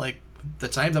time, like the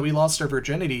time that we lost our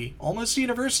virginity, almost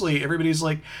universally, everybody's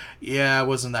like, yeah,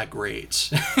 wasn't that great?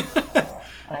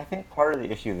 And I think part of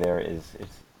the issue there is,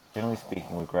 it's generally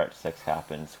speaking, regret sex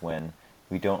happens when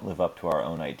we don't live up to our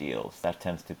own ideals. That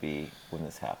tends to be when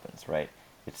this happens, right?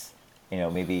 It's,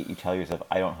 maybe you tell yourself,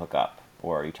 I don't hook up,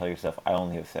 or you tell yourself, I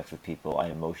only have sex with people I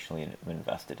emotionally am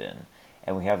invested in.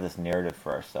 And we have this narrative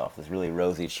for ourselves, this really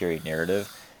rosy, cheery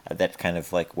narrative that's kind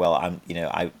of like, well,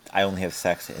 I only have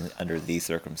sex under these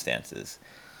circumstances.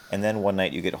 And then one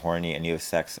night you get horny and you have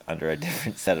sex under a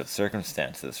different set of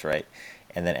circumstances, right?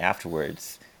 And then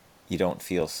afterwards, you don't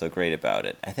feel so great about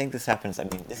it. I think this happens. I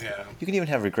mean, Yeah. you can even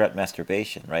have regret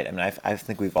masturbation, right? I mean, I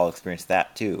think we've all experienced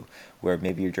that too, where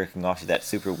maybe you're jerking off to that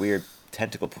super weird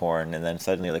tentacle porn, and then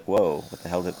suddenly you're like, whoa, what the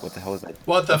hell was I?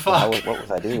 What the fuck? What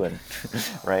was I doing,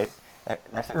 right?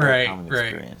 That's a very Right, common right.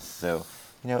 experience. So,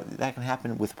 that can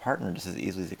happen with a partner just as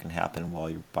easily as it can happen while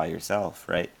you're by yourself,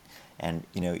 right? And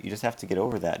you just have to get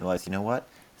over that and realize, what?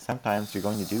 Sometimes you're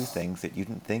going to do things that you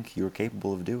didn't think you were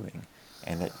capable of doing,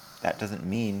 and that doesn't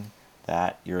mean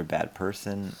that you're a bad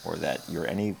person or that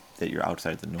you're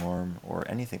outside the norm or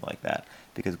anything like that,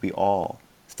 because we all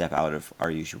step out of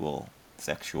our usual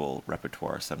sexual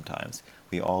repertoire sometimes.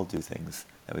 We all do things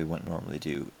that we wouldn't normally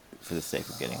do for the sake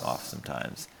of getting off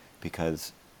sometimes,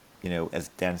 because as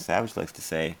Dan Savage likes to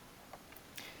say,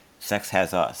 sex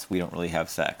has us. We don't really have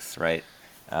sex, right?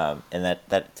 And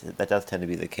that does tend to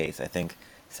be the case. I think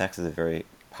sex is a very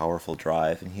powerful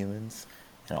drive in humans,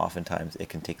 and oftentimes it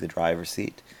can take the driver's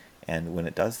seat. And when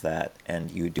it does that,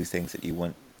 and you do things that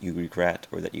you regret,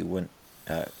 or that you wouldn't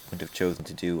have chosen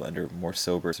to do under more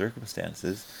sober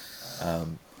circumstances,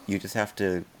 you just have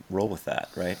to roll with that,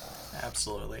 right?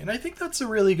 Absolutely. And I think that's a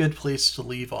really good place to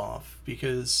leave off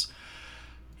because,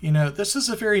 this is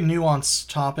a very nuanced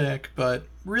topic, but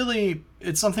really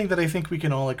it's something that I think we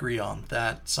can all agree on,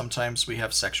 that sometimes we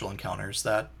have sexual encounters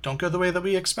that don't go the way that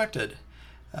we expected.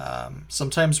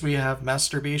 Sometimes we have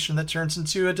masturbation that turns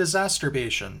into a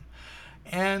disasterbation.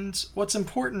 And what's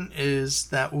important is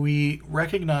that we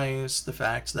recognize the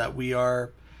fact that we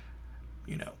are,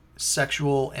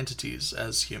 sexual entities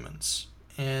as humans.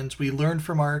 And we learn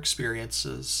from our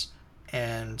experiences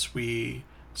and we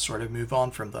sort of move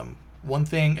on from them. One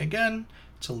thing, again,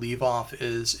 to leave off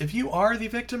is if you are the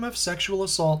victim of sexual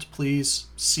assault, please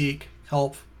seek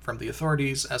help from the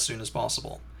authorities as soon as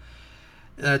possible.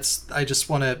 I just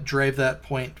want to drive that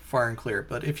point far and clear.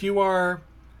 But if you are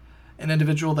an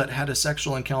individual that had a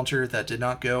sexual encounter that did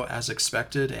not go as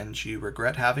expected and you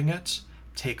regret having it,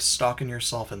 take stock in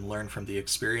yourself and learn from the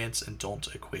experience and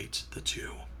don't equate the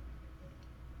two.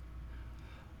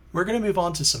 We're going to move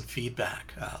on to some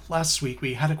feedback. Last week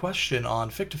we had a question on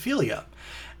fictophilia,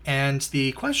 and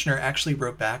the questioner actually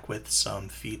wrote back with some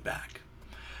feedback.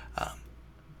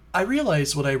 I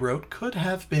realize what I wrote could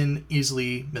have been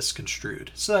easily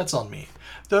misconstrued, so that's on me.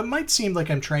 Though it might seem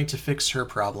like I'm trying to fix her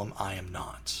problem, I am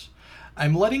not.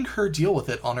 I'm letting her deal with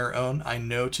it on her own, I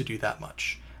know to do that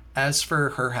much. As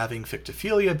for her having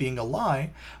fictophilia being a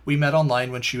lie, we met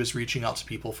online when she was reaching out to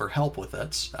people for help with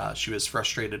it. She was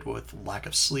frustrated with lack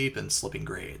of sleep and slipping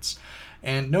grades.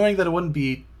 And knowing that it wouldn't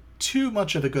be too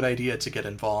much of a good idea to get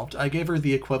involved, I gave her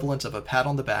the equivalent of a pat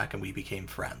on the back and we became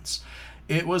friends.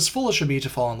 It was foolish of me to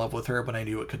fall in love with her when I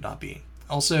knew it could not be.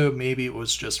 Also, maybe it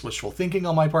was just wishful thinking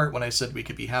on my part when I said we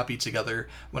could be happy together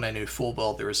when I knew full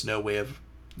well there was no way of,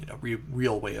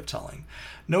 real way of telling.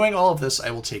 Knowing all of this, I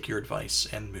will take your advice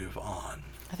and move on.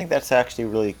 I think that's actually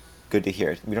really good to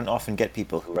hear. We don't often get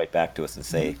people who write back to us and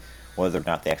say whether or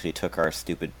not they actually took our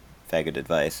stupid faggot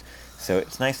advice. So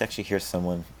it's nice to actually hear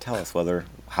someone tell us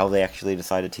how they actually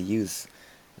decided to use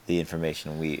the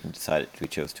information we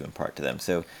chose to impart to them.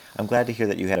 So I'm glad to hear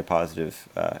that you had a positive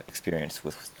experience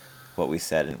with what we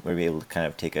said, and were able to kind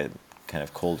of take a kind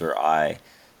of colder eye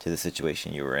to the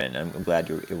situation you were in. I'm glad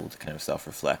you were able to kind of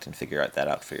self-reflect and figure that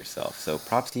out for yourself. So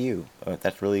props to you.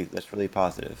 That's really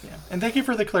positive. Yeah. And thank you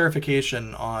for the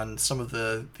clarification on some of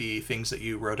the things that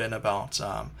you wrote in about.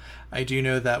 I do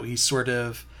know that we sort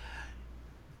of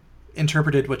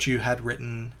interpreted what you had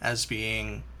written as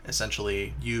being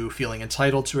essentially you feeling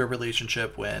entitled to a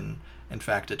relationship when, in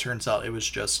fact, it turns out it was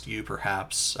just you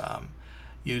perhaps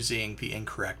using the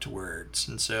incorrect words.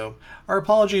 And so, our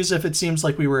apologies if it seems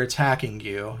like we were attacking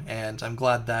you, and I'm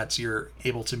glad that you're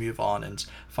able to move on and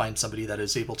find somebody that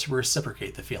is able to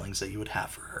reciprocate the feelings that you would have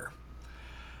for her.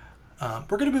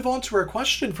 We're going to move on to our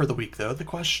question for the week, though. The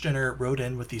questioner wrote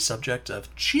in with the subject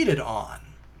of cheated on.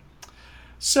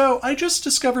 So, I just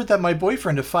discovered that my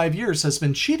boyfriend of 5 years has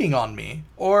been cheating on me,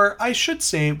 or I should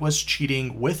say was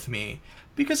cheating with me,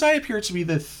 because I appear to be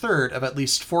the third of at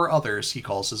least 4 others he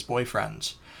calls his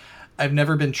boyfriend. I've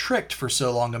never been tricked for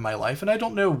so long in my life, and I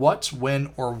don't know what, when,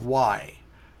 or why.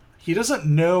 He doesn't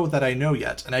know that I know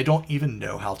yet, and I don't even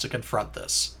know how to confront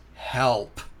this.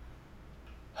 Help.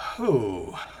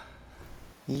 Whew.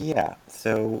 Yeah,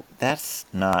 so that's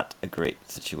not a great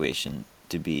situation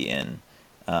to be in.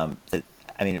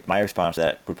 My response to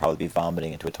that would probably be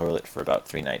vomiting into a toilet for about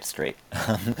 3 nights straight,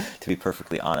 to be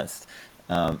perfectly honest.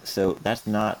 So that's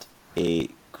not a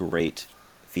great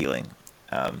feeling.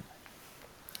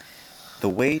 The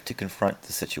way to confront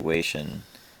the situation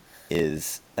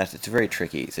is that it's a very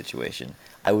tricky situation.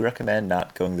 I would recommend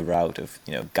not going the route of,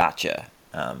 gotcha.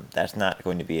 That's not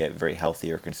going to be a very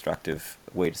healthy or constructive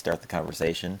way to start the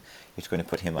conversation. It's going to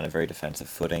put him on a very defensive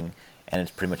footing, and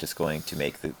it's pretty much just going to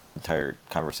make the entire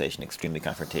conversation extremely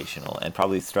confrontational and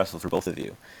probably stressful for both of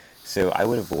you. So I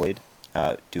would avoid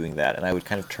doing that, and I would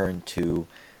kind of turn to,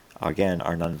 again,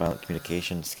 our nonviolent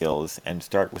communication skills and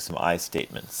start with some I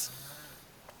statements.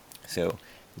 So,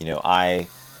 I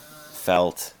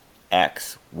felt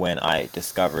X when I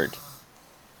discovered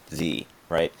Z,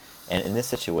 right? And in this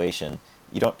situation,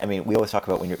 we always talk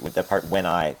about with that part,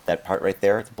 that part right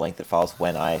there, the blank that follows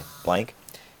when I blank,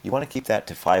 you want to keep that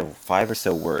to five or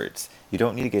so words. You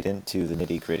don't need to get into the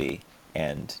nitty gritty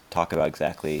and talk about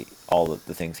exactly all of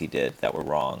the things he did that were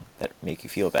wrong, that make you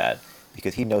feel bad,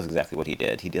 because he knows exactly what he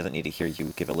did. He doesn't need to hear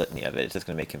you give a litany of it. It's just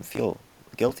going to make him feel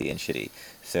guilty and shitty.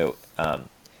 So,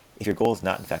 if your goal is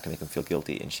not, in fact, to make him feel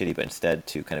guilty and shitty, but instead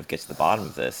to kind of get to the bottom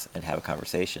of this and have a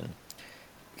conversation,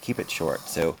 keep it short.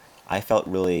 So, I felt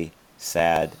really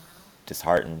sad,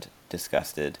 disheartened,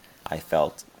 disgusted. I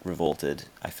felt revolted.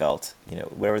 I felt,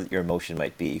 whatever your emotion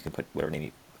might be, you can put whatever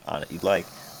name on it you'd like,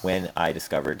 when I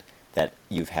discovered that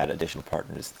you've had additional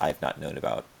partners I've not known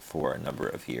about for a number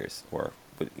of years, or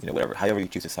whatever, however you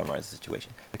choose to summarize the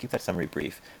situation. But keep that summary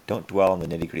brief. Don't dwell on the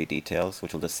nitty-gritty details,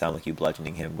 which will just sound like you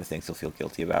bludgeoning him with things he'll feel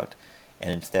guilty about.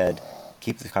 And instead,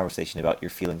 keep the conversation about your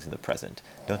feelings in the present.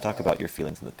 Don't talk about your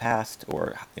feelings in the past,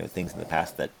 or things in the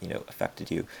past that affected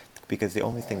you, because the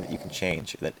only thing that you can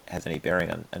change that has any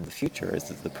bearing on the future is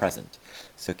the present.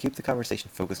 So keep the conversation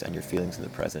focused on your feelings in the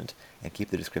present, and keep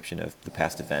the description of the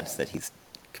past events that he's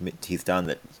done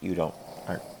that you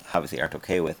aren't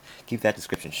okay with. Keep that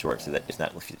description short, so that he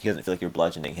doesn't feel like you're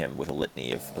bludgeoning him with a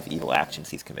litany of evil actions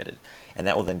he's committed. And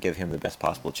that will then give him the best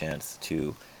possible chance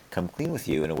to come clean with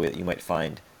you in a way that you might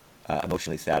find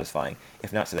emotionally satisfying,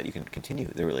 if not so that you can continue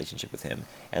the relationship with him,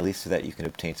 at least so that you can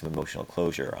obtain some emotional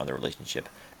closure on the relationship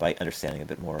by understanding a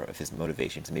bit more of his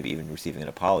motivations and maybe even receiving an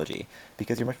apology,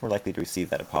 because you're much more likely to receive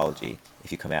that apology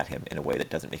if you come at him in a way that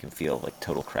doesn't make him feel like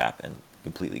total crap and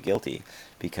completely guilty,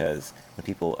 because when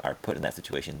people are put in that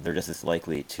situation, they're just as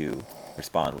likely to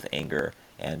respond with anger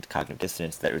and cognitive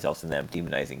dissonance that results in them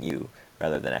demonizing you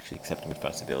rather than actually accepting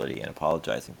responsibility and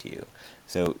apologizing to you.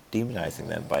 So demonizing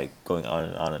them by going on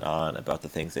and on and on about the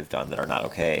things they've done that are not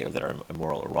okay or that are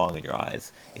immoral or wrong in your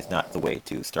eyes is not the way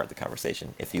to start the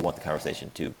conversation if you want the conversation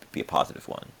to be a positive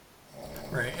one.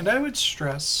 Right, and I would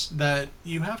stress that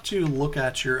you have to look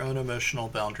at your own emotional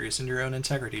boundaries and your own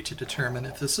integrity to determine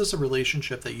if this is a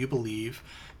relationship that you believe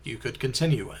you could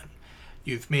continue in.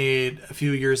 You've made a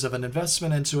few years of an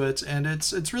investment into it, and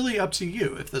it's really up to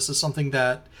you. If this is something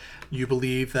that you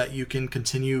believe that you can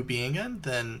continue being in,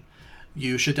 then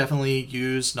you should definitely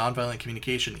use nonviolent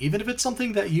communication. Even if it's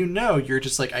something that you're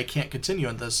just like, I can't continue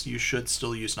on this, you should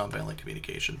still use nonviolent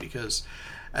communication, because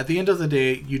at the end of the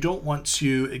day, you don't want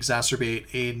to exacerbate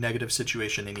a negative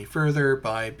situation any further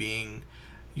by being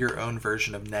your own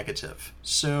version of negative.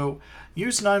 So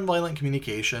use nonviolent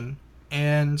communication,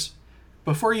 and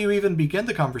before you even begin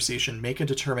the conversation, make a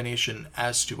determination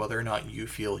as to whether or not you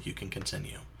feel you can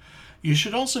continue. You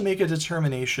should also make a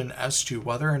determination as to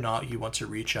whether or not you want to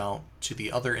reach out to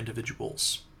the other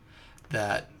individuals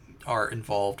that are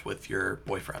involved with your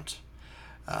boyfriend.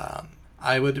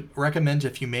 I would recommend,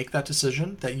 if you make that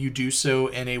decision, that you do so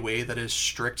in a way that is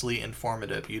strictly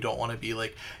informative. You don't want to be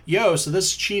like, yo, so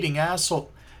this cheating asshole.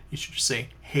 You should just say,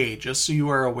 hey, just so you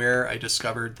are aware, I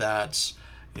discovered that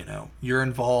You're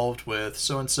involved with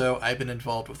so and so. I've been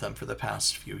involved with them for the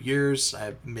past few years.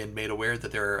 I've been made aware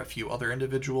that there are a few other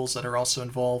individuals that are also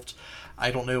involved.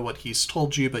 I don't know what he's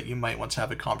told you, but you might want to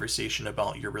have a conversation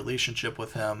about your relationship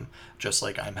with him, just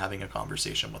like I'm having a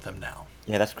conversation with him now.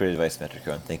 Yeah, that's great advice,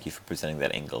 Metrico, and thank you for presenting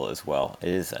that angle as well.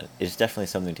 It's definitely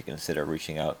something to consider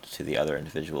reaching out to the other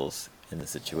individuals in the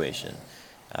situation.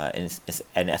 In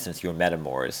essence, your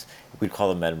metamors. We'd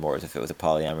call them metamors if it was a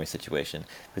polyamory situation,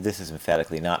 but this is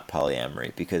emphatically not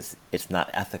polyamory because it's not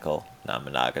ethical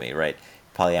non-monogamy, right?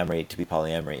 Polyamory, to be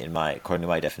polyamory, according to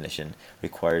my definition,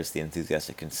 requires the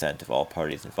enthusiastic consent of all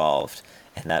parties involved,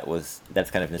 and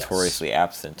that's kind of notoriously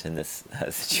absent in this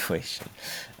situation.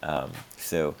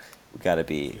 So we gotta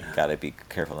be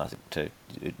careful not to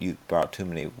you borrow too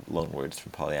many loan words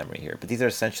from polyamory here. But these are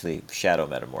essentially shadow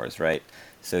metamors, right?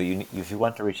 So if you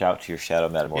want to reach out to your shadow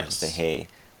metamors and say, hey,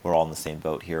 we're all in the same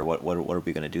boat here. What are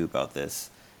we going to do about this?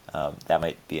 That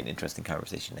might be an interesting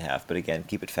conversation to have. But again,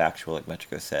 keep it factual, like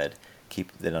Metrico said.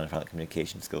 Keep the nonviolent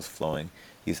communication skills flowing.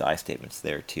 Use I statements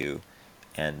there too,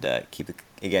 and keep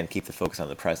the focus on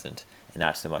the present and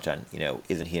not so much on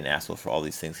isn't he an asshole for all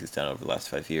these things he's done over the last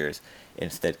 5 years.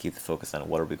 Instead, keep the focus on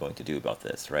what are we going to do about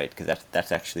this, right? Because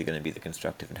that's actually going to be the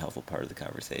constructive and helpful part of the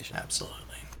conversation.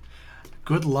 Absolutely.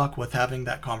 Good luck with having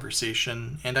that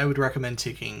conversation, and I would recommend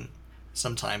taking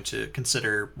some time to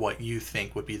consider what you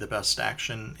think would be the best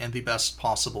action and the best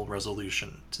possible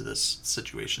resolution to this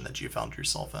situation that you found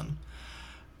yourself in.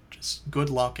 Just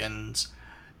good luck, and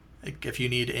if you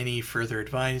need any further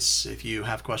advice, if you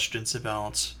have questions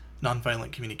about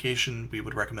nonviolent communication, we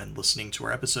would recommend listening to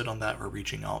our episode on that or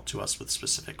reaching out to us with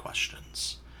specific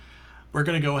questions. We're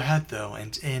going to go ahead, though,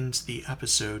 and end the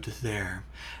episode there.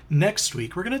 Next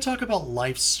week, we're going to talk about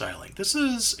lifestyling. This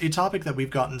is a topic that we've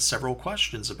gotten several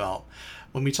questions about.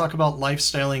 When we talk about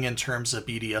lifestyling in terms of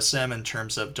BDSM, in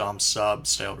terms of Dom-Sub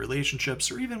style relationships,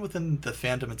 or even within the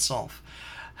fandom itself,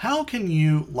 how can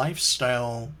you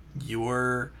lifestyle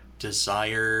your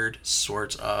desired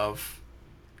sort of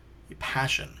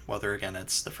passion? Whether, again,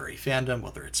 it's the furry fandom,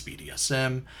 whether it's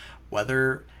BDSM,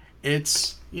 whether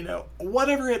it's,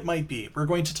 whatever it might be. We're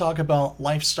going to talk about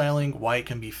lifestyling, why it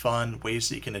can be fun, ways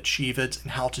that you can achieve it,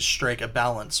 and how to strike a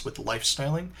balance with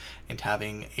lifestyling and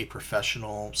having a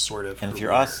professional sort of And if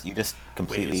you're us, you just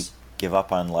completely give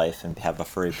up on life and have a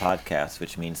furry podcast,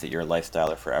 which means that you're a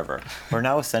lifestyler forever. We're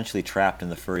now essentially trapped in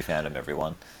the furry fandom,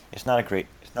 everyone. It's not a great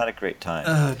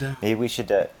time. Maybe we should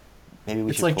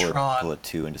pull a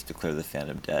 2 and just declare the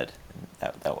fandom dead.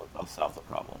 That'll solve the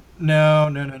problem. No.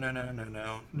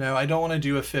 I don't want to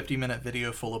do a 50-minute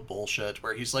video full of bullshit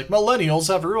where he's like, millennials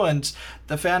have ruined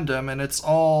the fandom and it's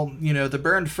all, the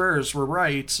burned furs were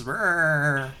right.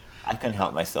 I couldn't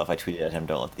help myself. I tweeted at him,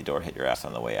 don't let the door hit your ass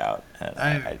on the way out. And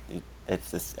I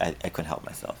couldn't help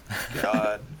myself.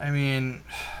 God. I mean,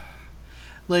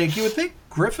 you would think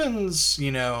griffins,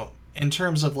 in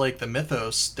terms of, the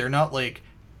mythos, they're not,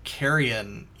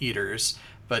 carrion eaters.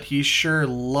 But he sure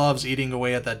loves eating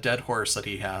away at that dead horse that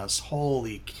he has.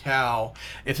 Holy cow.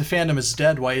 If the fandom is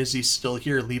dead, why is he still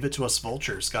here? Leave it to us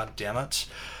vultures, god damn it.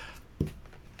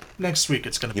 Next week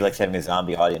it's going to be... He likes having a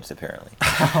zombie audience, apparently.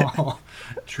 Oh,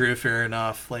 true, fair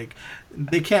enough.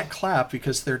 They can't clap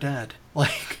because they're dead.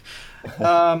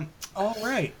 All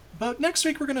right. But next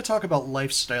week we're going to talk about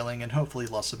lifestyling and hopefully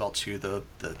less about, the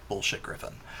bullshit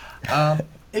griffin.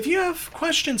 If you have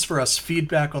questions for us,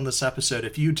 feedback on this episode,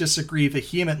 if you disagree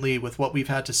vehemently with what we've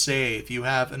had to say, if you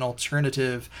have an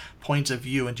alternative point of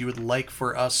view and you would like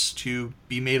for us to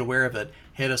be made aware of it,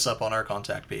 hit us up on our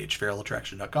contact page,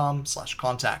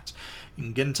 feralattraction.com/contact. You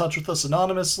can get in touch with us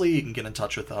anonymously. You can get in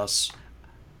touch with us.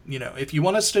 If you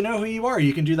want us to know who you are,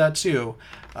 you can do that too.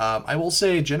 I will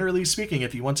say, generally speaking,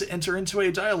 if you want to enter into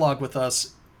a dialogue with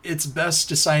us, it's best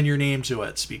to sign your name to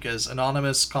it because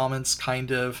anonymous comments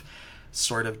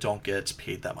sort of don't get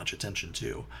paid that much attention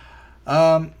to.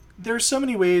 There are so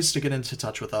many ways to get into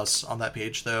touch with us on that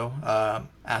page, though. Not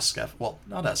Ask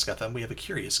FM. We have a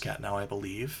Curious Cat now, I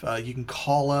believe. You can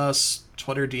call us,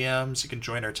 Twitter DMs. You can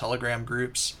join our Telegram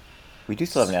groups. We do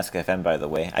still have an Ask FM, by the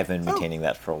way. I've been maintaining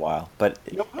that for a while, but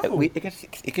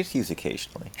it gets used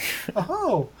occasionally.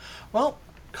 Well,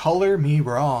 color me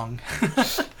wrong.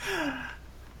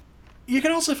 You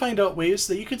can also find out ways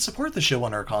that you can support the show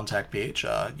on our contact page.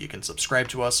 You can subscribe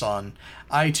to us on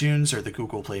iTunes or the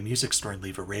Google Play Music Store and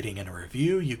leave a rating and a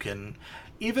review. You can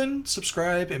even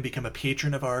subscribe and become a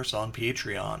patron of ours on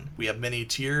Patreon. We have many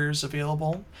tiers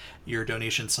available. Your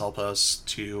donations help us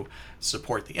to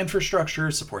support the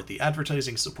infrastructure, support the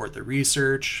advertising, support the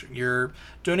research. Your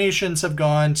donations have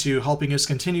gone to helping us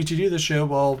continue to do the show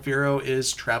while Vero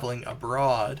is traveling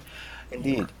abroad.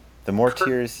 Indeed. The more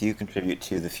tiers you contribute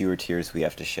to, the fewer tears we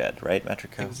have to shed, right,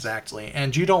 Metrico? Exactly.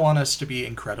 And you don't want us to be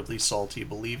incredibly salty,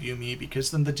 believe you me,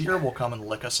 because then the deer will come and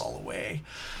lick us all away.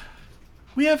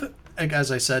 We have,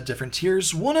 as I said, different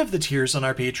tiers. One of the tiers on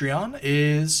our Patreon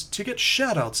is to get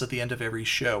shoutouts at the end of every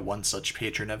show. One such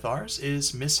patron of ours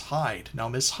is Miss Hyde. Now,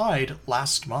 Miss Hyde,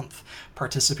 last month,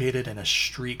 participated in a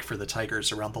streak for the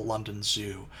tigers around the London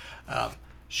Zoo.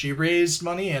 She raised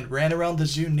money and ran around the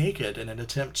zoo naked in an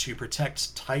attempt to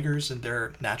protect tigers in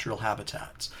their natural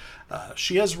habitats.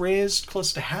 She has raised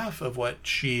close to half of what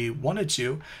she wanted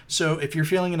to, so if you're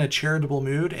feeling in a charitable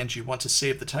mood and you want to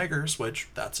save the tigers, which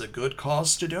that's a good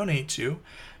cause to donate to,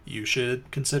 you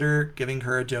should consider giving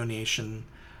her a donation.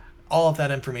 All of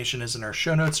that information is in our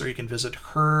show notes, or you can visit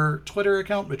her Twitter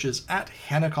account, which is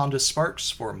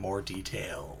 @HanacondaSparks, for more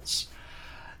details.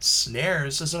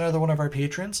 Snares is another one of our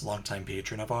patrons, longtime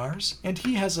patron of ours, and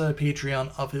he has a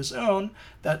Patreon of his own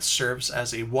that serves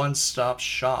as a one-stop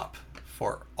shop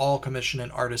for all commission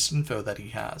and artist info that he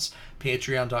has.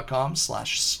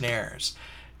 Patreon.com/snares.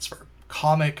 It's for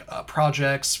comic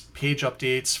projects, page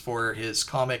updates for his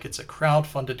comic. It's a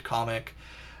crowd-funded comic,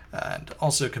 and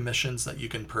also commissions that you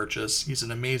can purchase. He's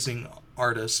an amazing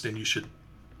artist, and you should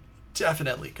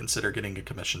definitely consider getting a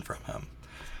commission from him.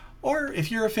 Or if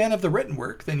you're a fan of the written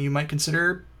work, then you might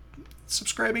consider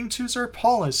subscribing to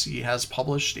Zarpalis. He has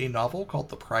published a novel called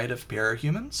The Pride of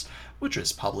Parahumans, which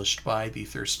is published by the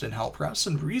Thurston Howell Press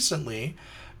and recently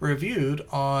reviewed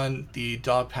on the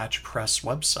Dogpatch Press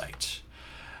website.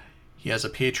 He has a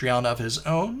Patreon of his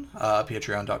own,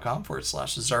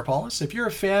 patreon.com/Zarpalis. If you're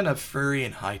a fan of furry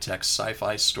and high-tech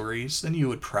sci-fi stories, then you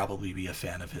would probably be a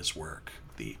fan of his work,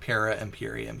 the Para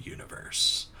Imperium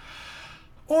universe.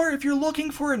 Or if you're looking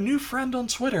for a new friend on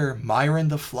Twitter, Myron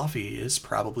the Fluffy is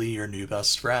probably your new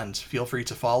best friend. Feel free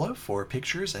to follow for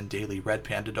pictures and daily Red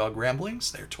Panda Dog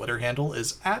ramblings. Their Twitter handle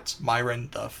is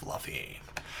 @MyronTheFluffy.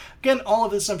 Again, all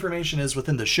of this information is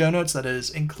within the show notes that is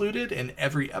included in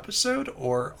every episode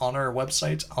or on our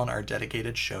website on our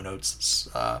dedicated show notes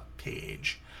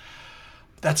page.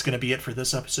 That's going to be it for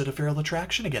this episode of Feral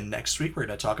Attraction. Again, next week we're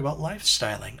going to talk about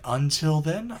lifestyling. Until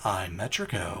then, I'm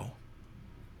Metrico.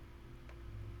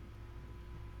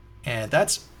 And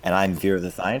I'm Vera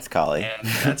the Science Collie. And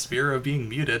that's Vera being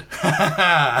muted.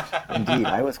 Indeed,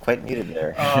 I was quite muted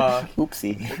there.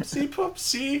 Oopsie. Oopsie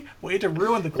poopsie. Way to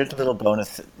ruin the... There's a little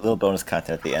bonus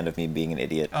content at the end of me being an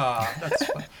idiot. That's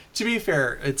fun. To be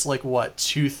fair, it's like, what,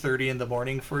 2:30 in the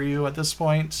morning for you at this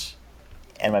point?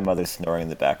 And my mother's snoring in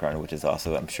the background, which has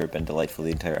also, I'm sure, been delightful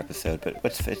the entire episode, but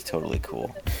it's totally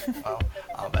cool. Well,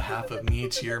 on behalf of me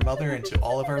to your mother and to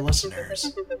all of our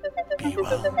listeners, be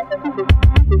well.